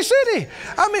heavenly city.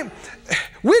 I mean,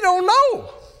 we don't know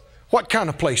what kind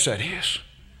of place that is.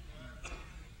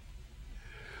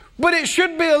 But it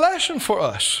should be a lesson for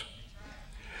us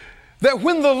that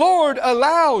when the Lord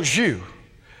allows you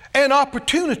an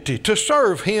opportunity to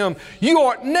serve Him, you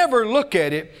ought never look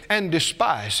at it and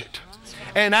despise it.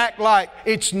 And act like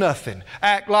it's nothing.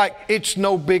 Act like it's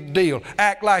no big deal.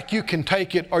 Act like you can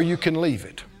take it or you can leave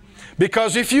it.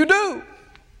 Because if you do,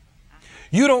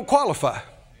 you don't qualify.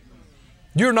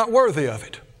 You're not worthy of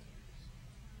it.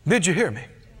 Did you hear me?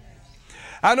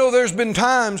 I know there's been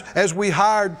times as we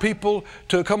hired people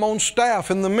to come on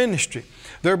staff in the ministry,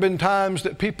 there have been times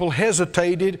that people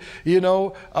hesitated, because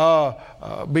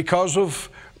of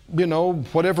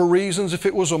whatever reasons, if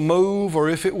it was a move or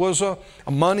if it was a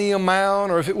money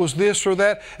amount or if it was this or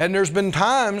that. And there's been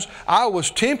times I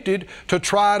was tempted to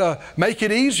try to make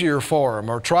it easier for them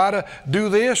or try to do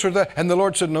this or that. And the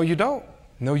Lord said, no, you don't.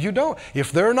 No, you don't.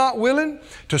 If they're not willing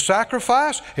to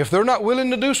sacrifice, if they're not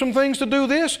willing to do some things to do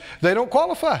this, they don't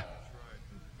qualify.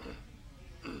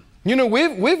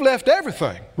 We've left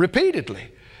everything repeatedly.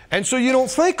 And so you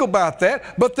don't think about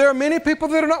that, but there are many people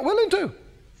that are not willing to.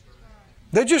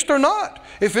 They just are not.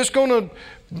 If it's going to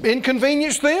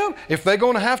inconvenience them, if they're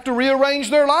going to have to rearrange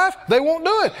their life, they won't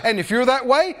do it. And if you're that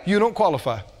way, you don't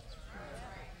qualify.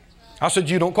 I said,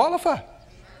 you don't qualify.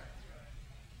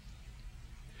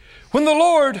 When the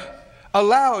Lord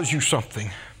allows you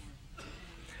something,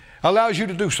 allows you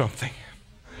to do something,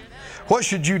 what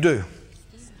should you do?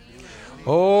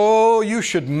 Oh, you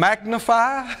should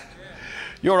magnify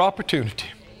your opportunity.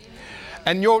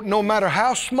 And no matter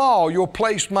how small your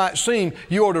place might seem,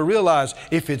 you ought to realize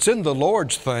if it's in the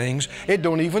Lord's things, it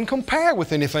don't even compare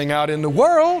with anything out in the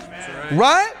world.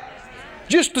 Right?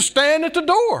 Just to stand at the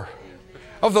door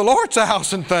of the Lord's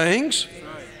house and things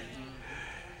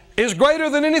is greater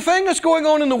than anything that's going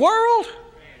on in the world.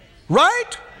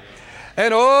 Right?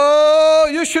 And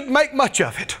you should make much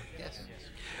of it.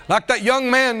 Like that young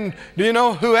man,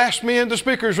 who asked me in the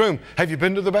speaker's room, have you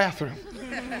been to the bathroom?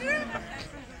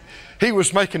 He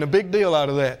was making a big deal out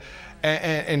of that.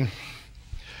 And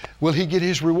will he get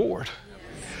his reward?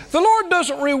 The Lord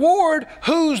doesn't reward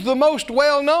who's the most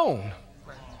well-known.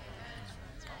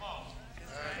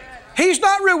 He's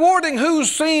not rewarding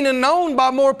who's seen and known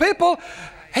by more people.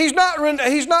 He's not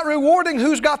rewarding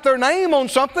who's got their name on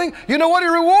something. You know what He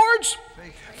rewards?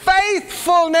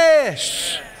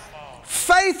 Faithfulness.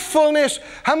 Faithfulness.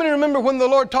 How many remember when the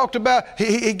Lord talked about,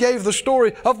 He gave the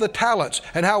story of the talents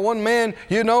and how one man,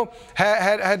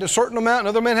 had a certain amount,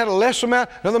 another man had a less amount,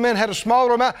 another man had a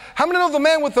smaller amount. How many know the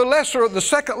man with the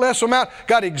second less amount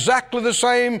got exactly the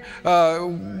same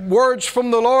words from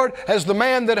the Lord as the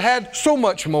man that had so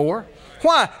much more?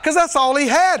 Why? Because that's all he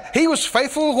had. He was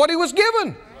faithful with what he was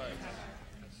given.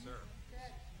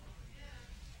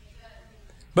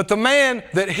 But the man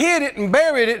that hid it and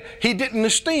buried it, he didn't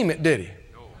esteem it, did he?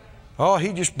 Oh,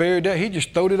 he just buried that. He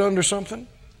just throwed it under something.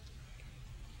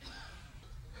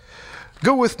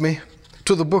 Go with me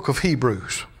to the book of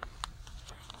Hebrews.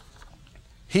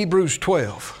 Hebrews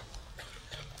 12.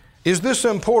 Is this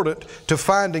important to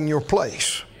finding your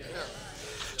place?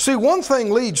 See, one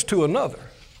thing leads to another.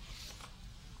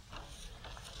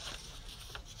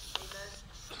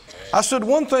 I said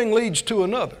one thing leads to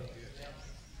another.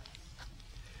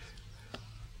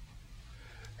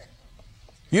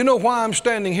 You know why I'm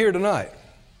standing here tonight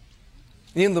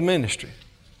in the ministry?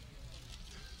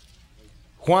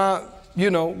 Why,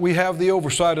 we have the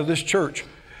oversight of this church.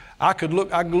 I could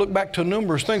look back to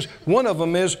numerous things. One of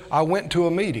them is I went to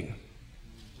a meeting.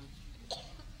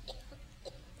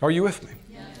 Are you with me?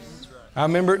 Yes. I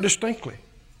remember it distinctly.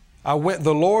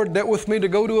 The Lord dealt with me to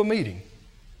go to a meeting.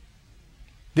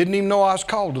 Didn't even know I was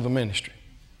called to the ministry.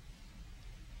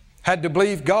 Had to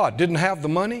believe God. Didn't have the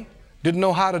money. Didn't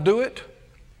know how to do it.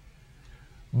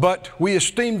 But we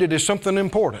esteemed it as something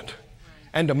important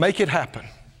and to make it happen.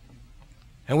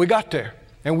 And we got there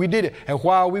and we did it. And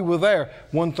while we were there,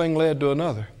 one thing led to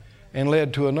another and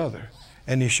led to another.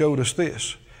 And He showed us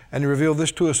this. And He revealed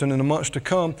this to us. And in the months to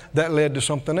come, that led to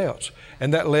something else.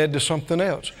 And that led to something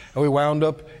else. And we wound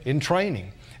up in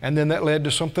training. And then that led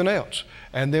to something else.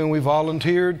 And then we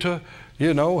volunteered to,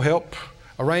 help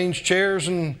arrange chairs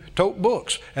and tote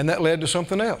books. And that led to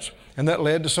something else. And that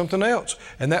led to something else.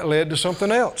 And that led to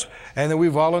something else. And then we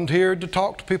volunteered to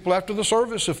talk to people after the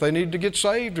service if they need to get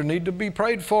saved or need to be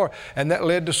prayed for. And that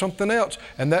led to something else.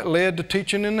 And that led to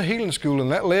teaching in the healing school.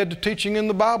 And that led to teaching in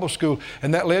the Bible school.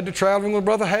 And that led to traveling with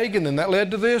Brother Hagin. And that led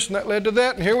to this and that led to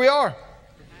that. And here we are.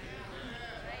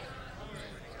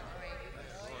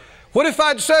 What if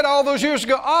I'd said all those years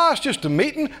ago, it's just a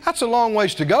meeting. That's a long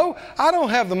ways to go. I don't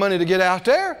have the money to get out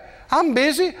there. I'm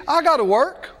busy. I got to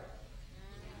work.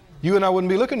 You and I wouldn't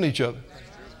be looking at each other.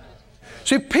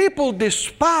 See, people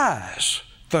despise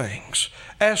things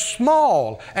as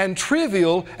small and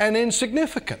trivial and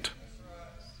insignificant.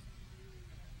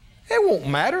 It won't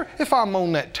matter if I'm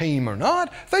on that team or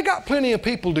not. They got plenty of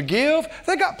people to give.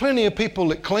 They got plenty of people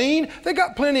that clean. They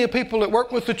got plenty of people that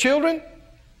work with the children.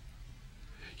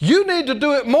 You need to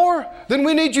do it more than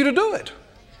we need you to do it.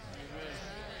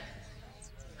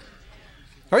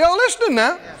 Are y'all listening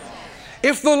now?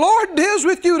 If the Lord deals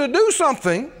with you to do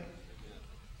something,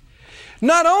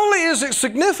 not only is it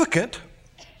significant,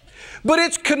 but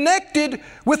it's connected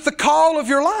with the call of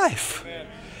your life.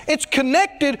 It's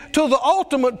connected to the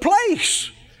ultimate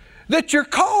place that you're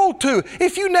called to.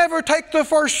 If you never take the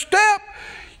first step,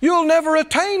 you'll never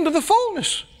attain to the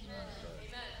fullness.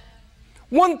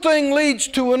 One thing leads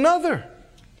to another.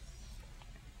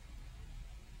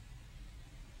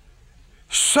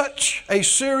 Such a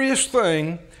serious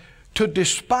thing to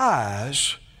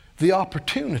despise the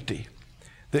opportunity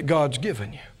that God's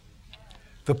given you,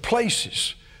 the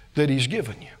places that He's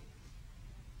given you.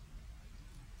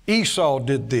 Esau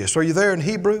did this. Are you there in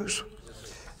Hebrews?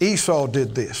 Esau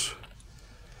did this.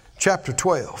 Chapter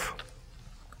 12,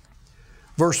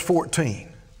 verse 14.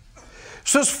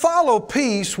 Says, follow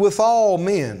peace with all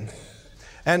men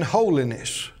and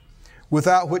holiness,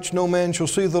 without which no man shall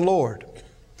see the Lord.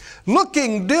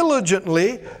 Looking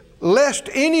diligently, lest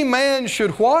any man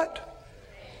should what?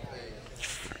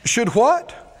 Should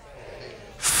what?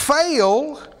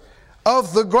 Fail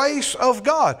of the grace of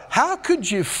God. How could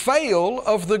you fail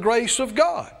of the grace of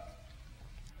God?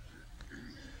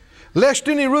 Lest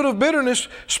any root of bitterness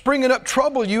springing up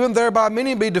trouble you, and thereby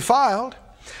many be defiled.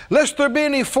 Lest there be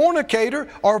any fornicator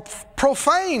or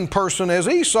profane person as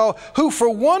Esau, who for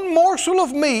one morsel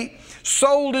of meat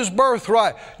sold his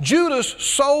birthright. Judas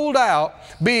sold out,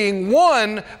 being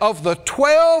one of the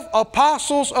 12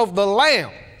 apostles of the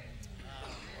Lamb,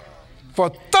 for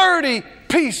 30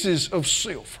 pieces of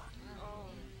silver.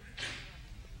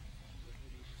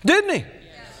 Didn't he?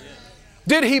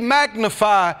 Did he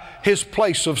magnify his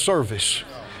place of service?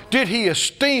 Did he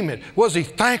esteem it? Was he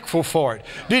thankful for it?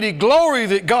 Did he glory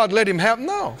that God let him have?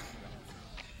 No.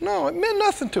 No, it meant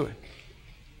nothing to him.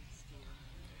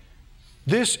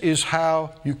 This is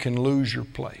how you can lose your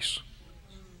place.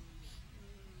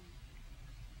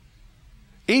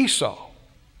 Esau.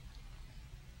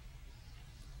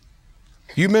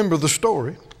 You remember the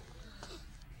story.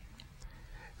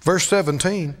 Verse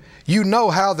 17. You know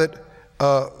how that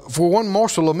for one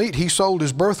morsel of meat he sold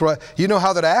his birthright. You know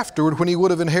how that afterward, when he would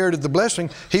have inherited the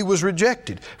blessing, he was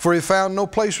rejected, for he found no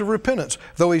place of repentance,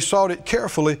 though he sought it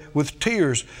carefully with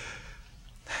tears.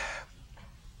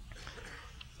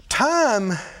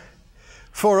 Time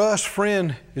for us,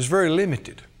 friend, is very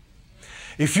limited.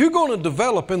 If you're going to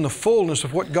develop in the fullness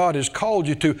of what God has called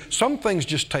you to, some things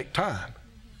just take time.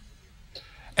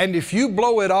 And if you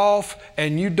blow it off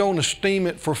and you don't esteem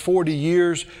it for 40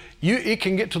 years, it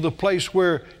can get to the place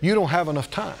where you don't have enough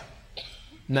time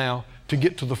now to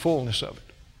get to the fullness of it.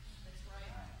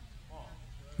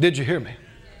 Did you hear me?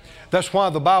 That's why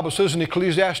the Bible says in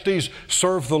Ecclesiastes,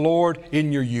 serve the Lord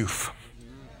in your youth.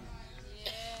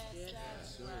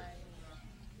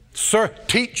 Sir,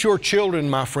 teach your children,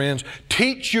 my friends.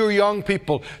 Teach your young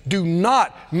people. Do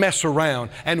not mess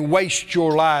around and waste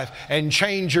your life and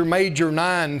change your major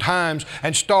 9 times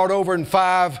and start over in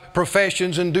 5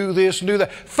 professions and do this and do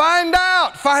that. Find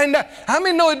out. Find out. How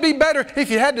many know it'd be better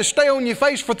if you had to stay on your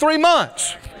face for 3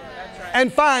 months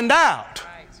and find out?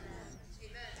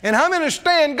 And how many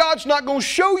understand God's not going to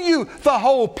show you the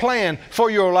whole plan for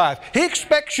your life? He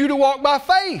expects you to walk by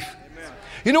faith.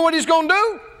 You know what He's going to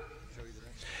do?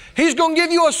 He's going to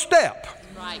give you a step.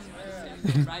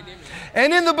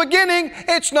 And in the beginning,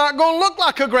 it's not going to look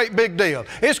like a great big deal.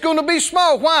 It's going to be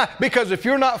small. Why? Because if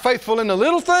you're not faithful in the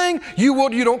little thing, you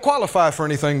don't qualify for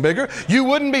anything bigger. You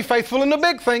wouldn't be faithful in the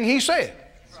big thing He said.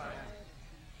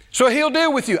 So He'll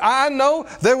deal with you. I know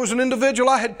there was an individual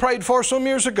I had prayed for some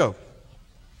years ago.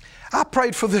 I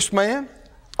prayed for this man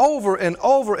over and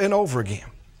over and over again.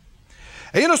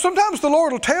 And you know, sometimes the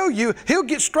Lord will tell you, He'll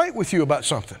get straight with you about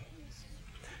something.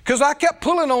 Because I kept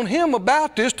pulling on Him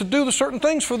about this to do the certain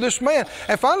things for this man.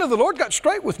 And finally the Lord got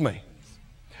straight with me.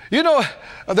 You know,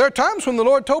 there are times when the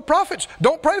Lord told prophets,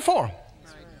 don't pray for him.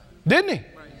 Didn't He?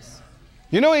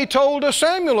 You know, He told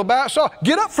Samuel about Saul,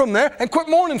 get up from there and quit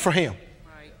mourning for him.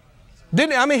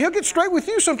 Didn't He? I mean, He'll get straight with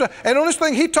you sometimes. And on this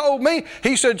thing He told me,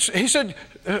 He said,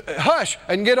 hush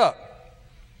and get up.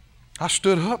 I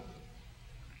stood up.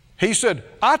 He said,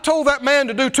 I told that man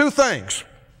to do 2 things.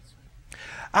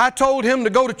 I told him to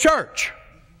go to church.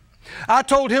 I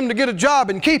told him to get a job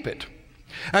and keep it.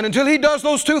 And until he does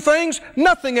those 2 things,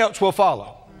 nothing else will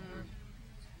follow.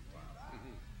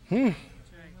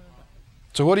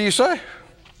 So what do you say?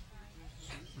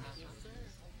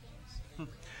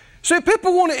 See,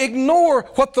 people want to ignore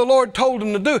what the Lord told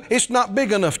them to do. It's not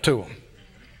big enough to them.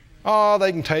 Oh,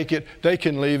 they can take it. They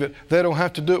can leave it. They don't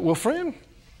have to do it. Well, friend,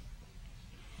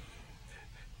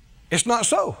 it's not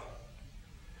so.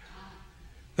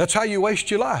 That's how you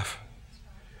waste your life.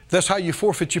 That's how you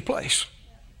forfeit your place.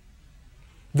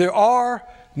 There are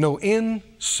no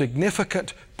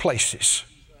insignificant places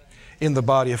in the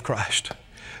body of Christ.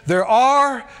 There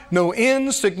are no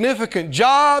insignificant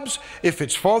jobs if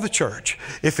it's for the church,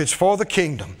 if it's for the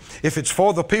kingdom, if it's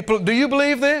for the people. Do you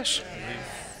believe this? Yes.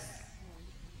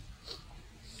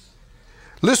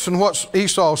 Listen what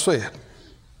Esau said.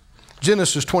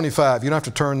 Genesis 25, you don't have to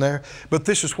turn there, but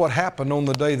this is what happened on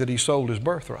the day that he sold his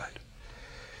birthright.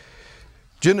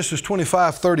 Genesis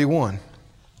 25:31.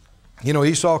 You know,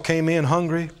 Esau came in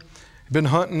hungry, been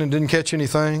hunting and didn't catch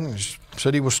anything,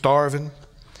 said he was starving.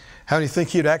 How do you think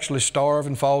he'd actually starve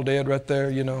and fall dead right there?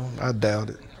 You know, I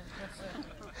doubt it.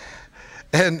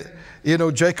 And, you know,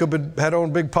 Jacob had on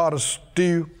a big pot of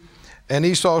stew, and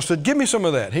Esau said, give me some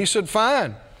of that. He said,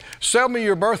 fine, sell me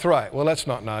your birthright. Well, that's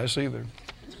not nice either.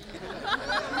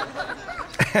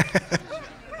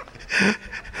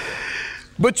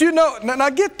 But you know, now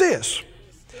get this.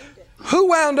 Who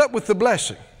wound up with the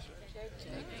blessing?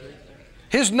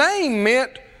 His name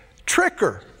meant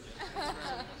tricker.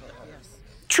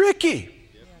 Tricky.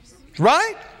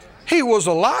 Right? He was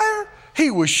a liar.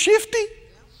 He was shifty.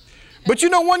 But you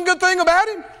know one good thing about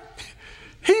him?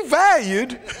 He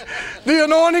valued the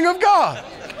anointing of God.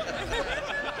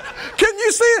 Can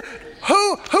you see it?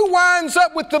 Who winds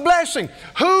up with the blessing?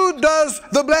 Who does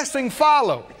the blessing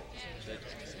follow?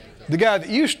 The guy that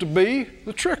used to be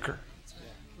the tricker.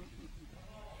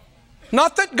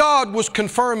 Not that God was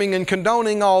confirming and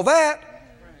condoning all that,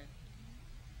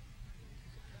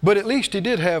 but at least he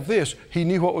did have this. He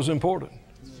knew what was important.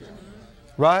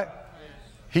 Right?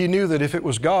 He knew that if it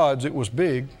was God's, it was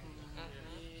big.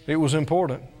 It was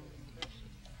important.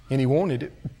 And he wanted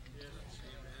it.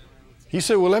 He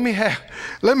said, well, let me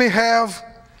have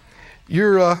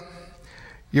your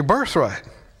birthright.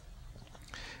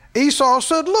 Esau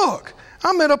said, look,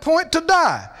 I'm at a point to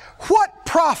die. What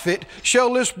profit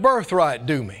shall this birthright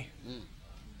do me?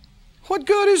 What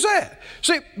good is that?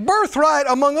 See, birthright,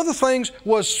 among other things,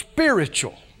 was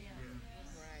spiritual.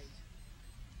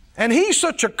 And he's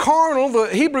such a carnal, the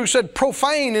Hebrew said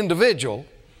profane individual,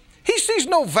 he sees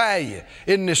no value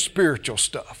in this spiritual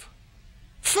stuff.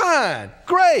 Fine,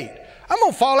 great. I'm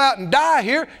going to fall out and die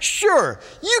here. Sure,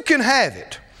 you can have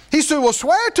it. He said, well,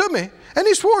 swear to me. And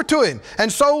he swore to him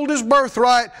and sold his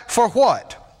birthright for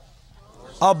what?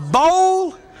 A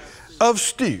bowl of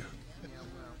stew.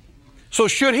 So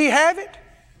should he have it?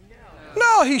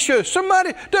 No, he should.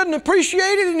 Somebody doesn't appreciate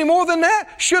it any more than that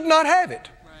should not have it.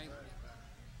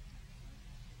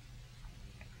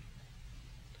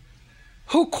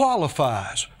 Who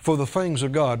qualifies for the things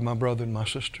of God, my brother and my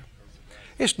sister?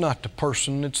 It's not the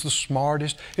person that's the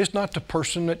smartest. It's not the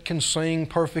person that can sing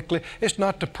perfectly. It's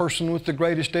not the person with the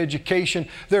greatest education.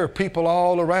 There are people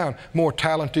all around more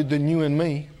talented than you and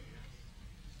me.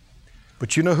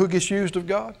 But you know who gets used of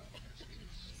God?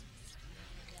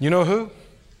 You know who?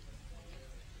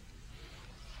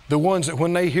 The ones that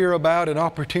when they hear about an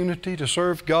opportunity to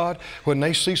serve God, when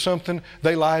they see something,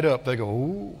 they light up. They go,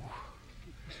 ooh,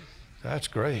 that's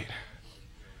great.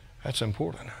 That's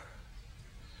important.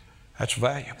 That's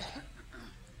valuable.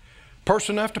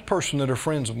 Person after person that are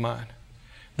friends of mine,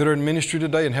 that are in ministry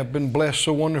today and have been blessed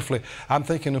so wonderfully. I'm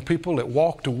thinking of people that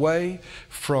walked away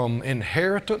from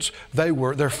inheritance.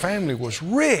 Their family was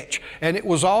rich, and it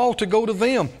was all to go to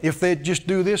them if they'd just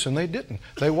do this, and they didn't.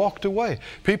 They walked away.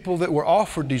 People that were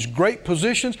offered these great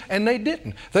positions, and they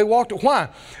didn't. They walked away. Why?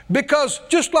 Because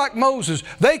just like Moses,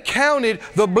 they counted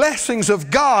the blessings of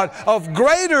God of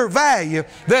greater value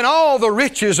than all the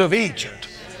riches of Egypt.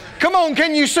 Come on,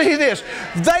 can you see this?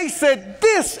 They said,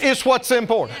 this is what's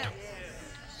important.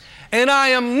 And I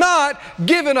am not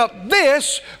giving up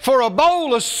this for a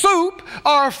bowl of soup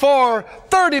or for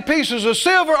 30 pieces of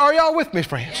silver. Are y'all with me,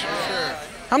 friends? Yes,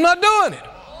 I'm not doing it.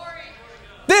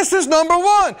 This is number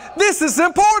one. This is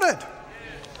important.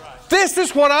 This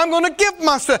is what I'm going to give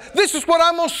myself. This is what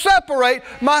I'm going to separate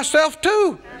myself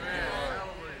to.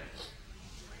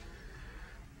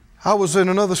 I was in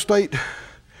another state a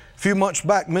few months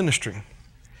back ministering.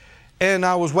 And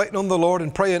I was waiting on the Lord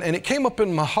and praying. And it came up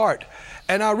in my heart.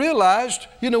 And I realized,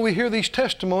 we hear these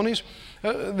testimonies,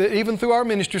 that even through our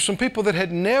ministry, some people that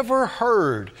had never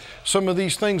heard some of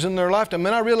these things in their lifetime.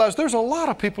 And I realized there's a lot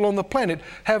of people on the planet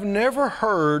have never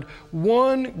heard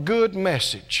one good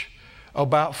message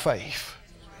about faith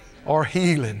or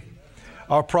healing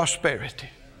or prosperity,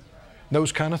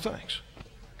 those kind of things.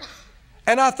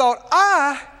 And I thought,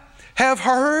 I have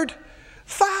heard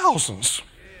thousands.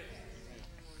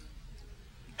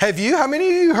 Have you? How many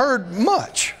of you heard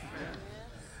much?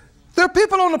 There are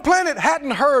people on the planet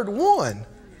hadn't heard one.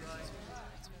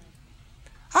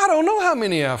 I don't know how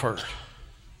many I've heard.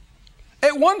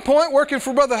 At one point, working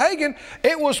for Brother Hagin,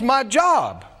 it was my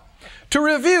job to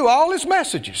review all his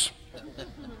messages.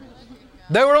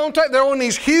 They were on tape. They were on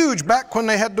these huge, back when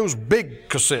they had those big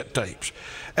cassette tapes.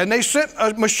 And they sent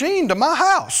a machine to my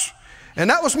house. And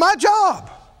that was my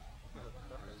job.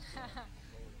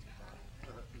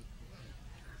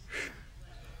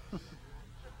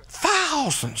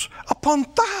 Thousands upon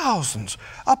thousands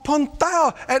upon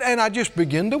thousands. And I just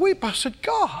began to weep. I said,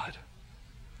 God,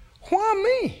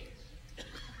 why me?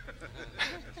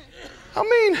 I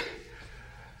mean,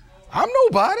 I'm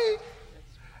nobody.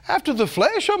 After the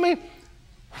flesh, why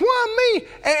me?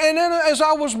 And then as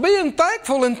I was being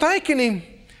thankful and thanking Him,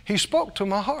 He spoke to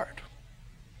my heart.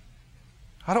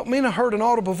 I don't mean I heard an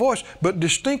audible voice, but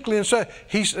distinctly and said,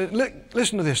 He said,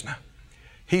 listen to this now.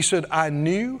 He said, I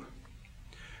knew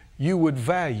you would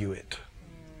value it.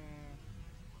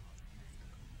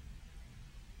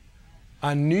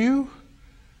 I knew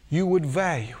you would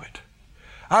value it.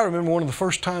 I remember one of the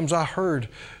first times I heard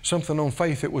something on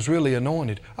faith that was really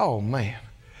anointed. Oh man,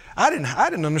 I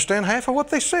didn't understand half of what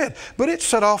they said, but it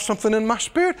set off something in my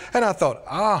spirit, and I thought,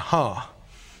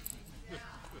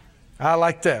 I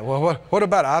like that. Well, what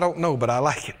about it? I don't know, but I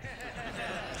like it.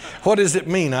 What does it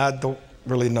mean? I don't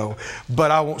really know,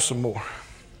 but I want some more.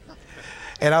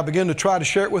 And I began to try to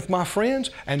share it with my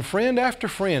friends, and friend after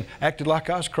friend acted like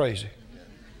I was crazy.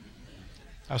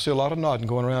 I see a lot of nodding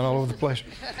going around all over the place.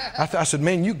 I said,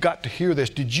 man, you got to hear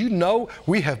this. Did you know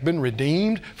we have been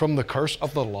redeemed from the curse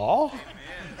of the law?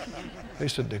 They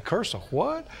said, the curse of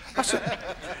what? I said,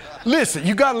 listen,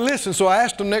 you got to listen. So I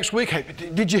asked them next week, hey,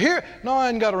 did you hear it? No, I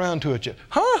hadn't got around to it yet.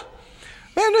 Huh?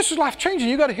 Man, this is life changing.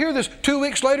 You got to hear this 2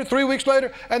 weeks later, 3 weeks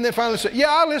later. And then finally said, yeah,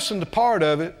 I listened to part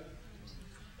of it.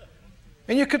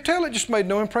 And you could tell it just made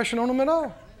no impression on them at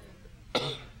all.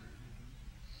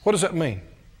 What does that mean?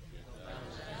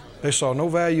 They saw no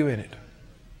value in it.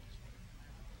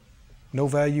 No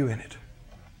value in it.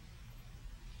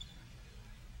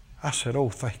 I said, oh,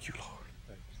 thank you,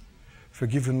 Lord, for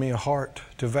giving me a heart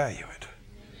to value it.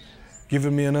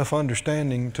 Giving me enough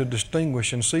understanding to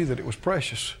distinguish and see that it was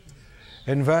precious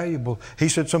and valuable. He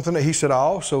said something that he said, I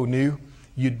also knew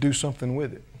you'd do something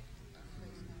with it.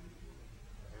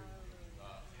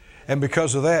 And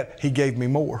because of that, He gave me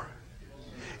more.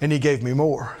 And He gave me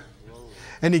more.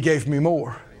 And He gave me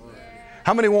more.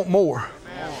 How many want more?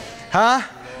 Huh?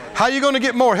 How are you going to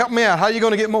get more? Help me out. How are you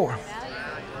going to get more?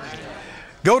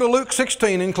 Go to Luke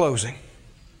 16 in closing.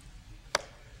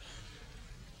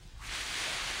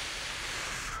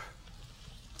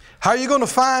 How are you going to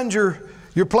find your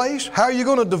place? How are you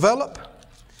going to develop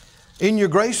in your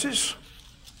graces?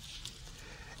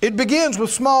 It begins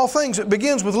with small things. It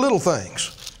begins with little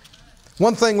things.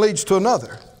 One thing leads to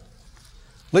another.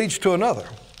 Leads to another.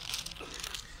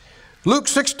 Luke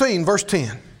 16, verse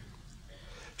 10.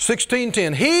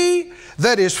 16:10. He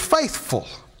that is faithful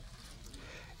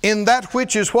in that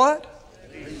which is what?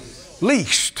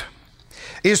 Least.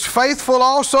 Is faithful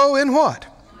also in what?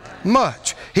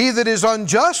 Much. He that is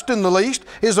unjust in the least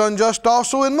is unjust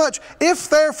also in much. If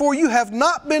therefore you have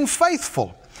not been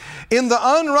faithful in the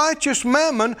unrighteous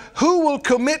mammon, who will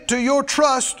commit to your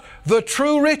trust the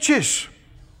true riches?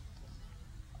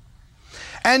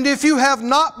 And if you have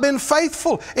not been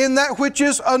faithful in that which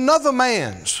is another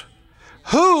man's,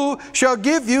 who shall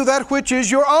give you that which is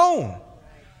your own?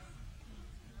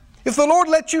 If the Lord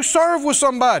lets you serve with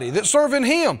somebody that's serving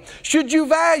Him, should you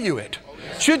value it?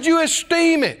 Should you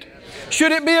esteem it?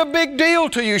 Should it be a big deal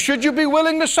to you? Should you be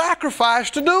willing to sacrifice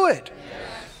to do it?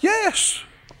 Yes.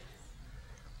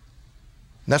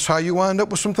 That's how you wind up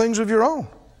with some things of your own.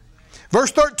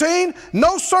 Verse 13,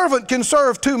 no servant can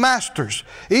serve two masters.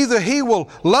 Either he will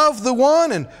love the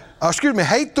one and,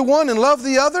 hate the one and love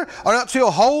the other, or else he'll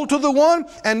hold to the one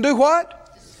and do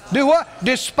what? Do what?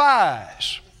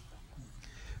 Despise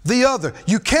the other.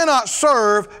 You cannot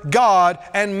serve God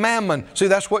and mammon. See,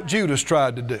 that's what Judas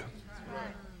tried to do.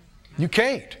 You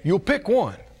can't. You'll pick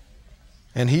one.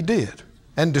 And he did.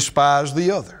 And despised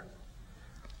the other.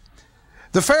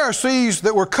 The Pharisees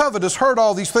that were covetous heard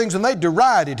all these things, and they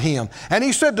derided him. And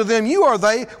he said to them, you are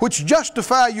they which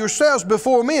justify yourselves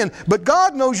before men, but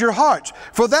God knows your hearts.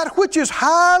 For that which is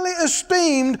highly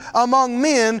esteemed among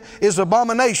men is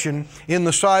abomination in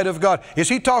the sight of God. Is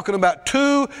he talking about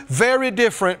two very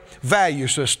different value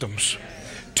systems?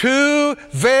 Two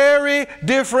very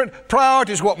different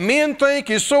priorities. What men think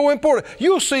is so important.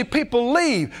 You'll see people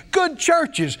leave good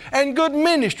churches and good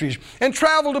ministries and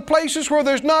travel to places where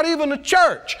there's not even a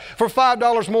church for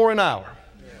 $5 more an hour.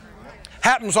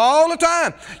 Happens all the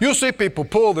time. You'll see people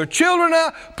pull their children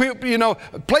out,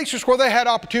 places where they had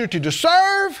opportunity to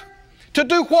serve. To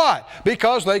do what?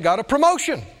 Because they got a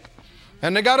promotion.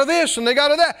 And they got a this and they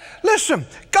got a that. Listen,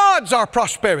 God's our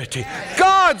prosperity.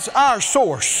 God's our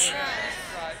source.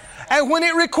 And when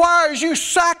it requires you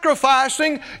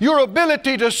sacrificing your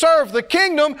ability to serve the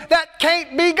kingdom, that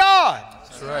can't be God.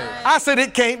 That's right. I said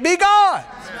it can't be God.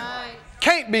 That's right.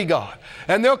 Can't be God.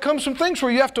 And there'll come some things where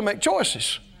you have to make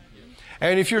choices.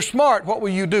 And if you're smart, what will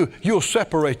you do? You'll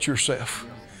separate yourself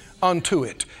unto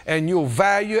it. And you'll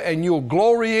value and you'll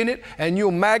glory in it and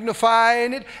you'll magnify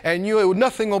in it and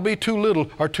nothing will be too little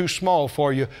or too small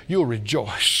for you. You'll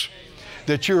rejoice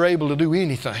that you're able to do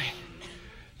anything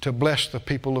to bless the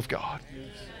people of God.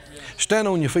 Stand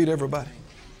on your feet, everybody.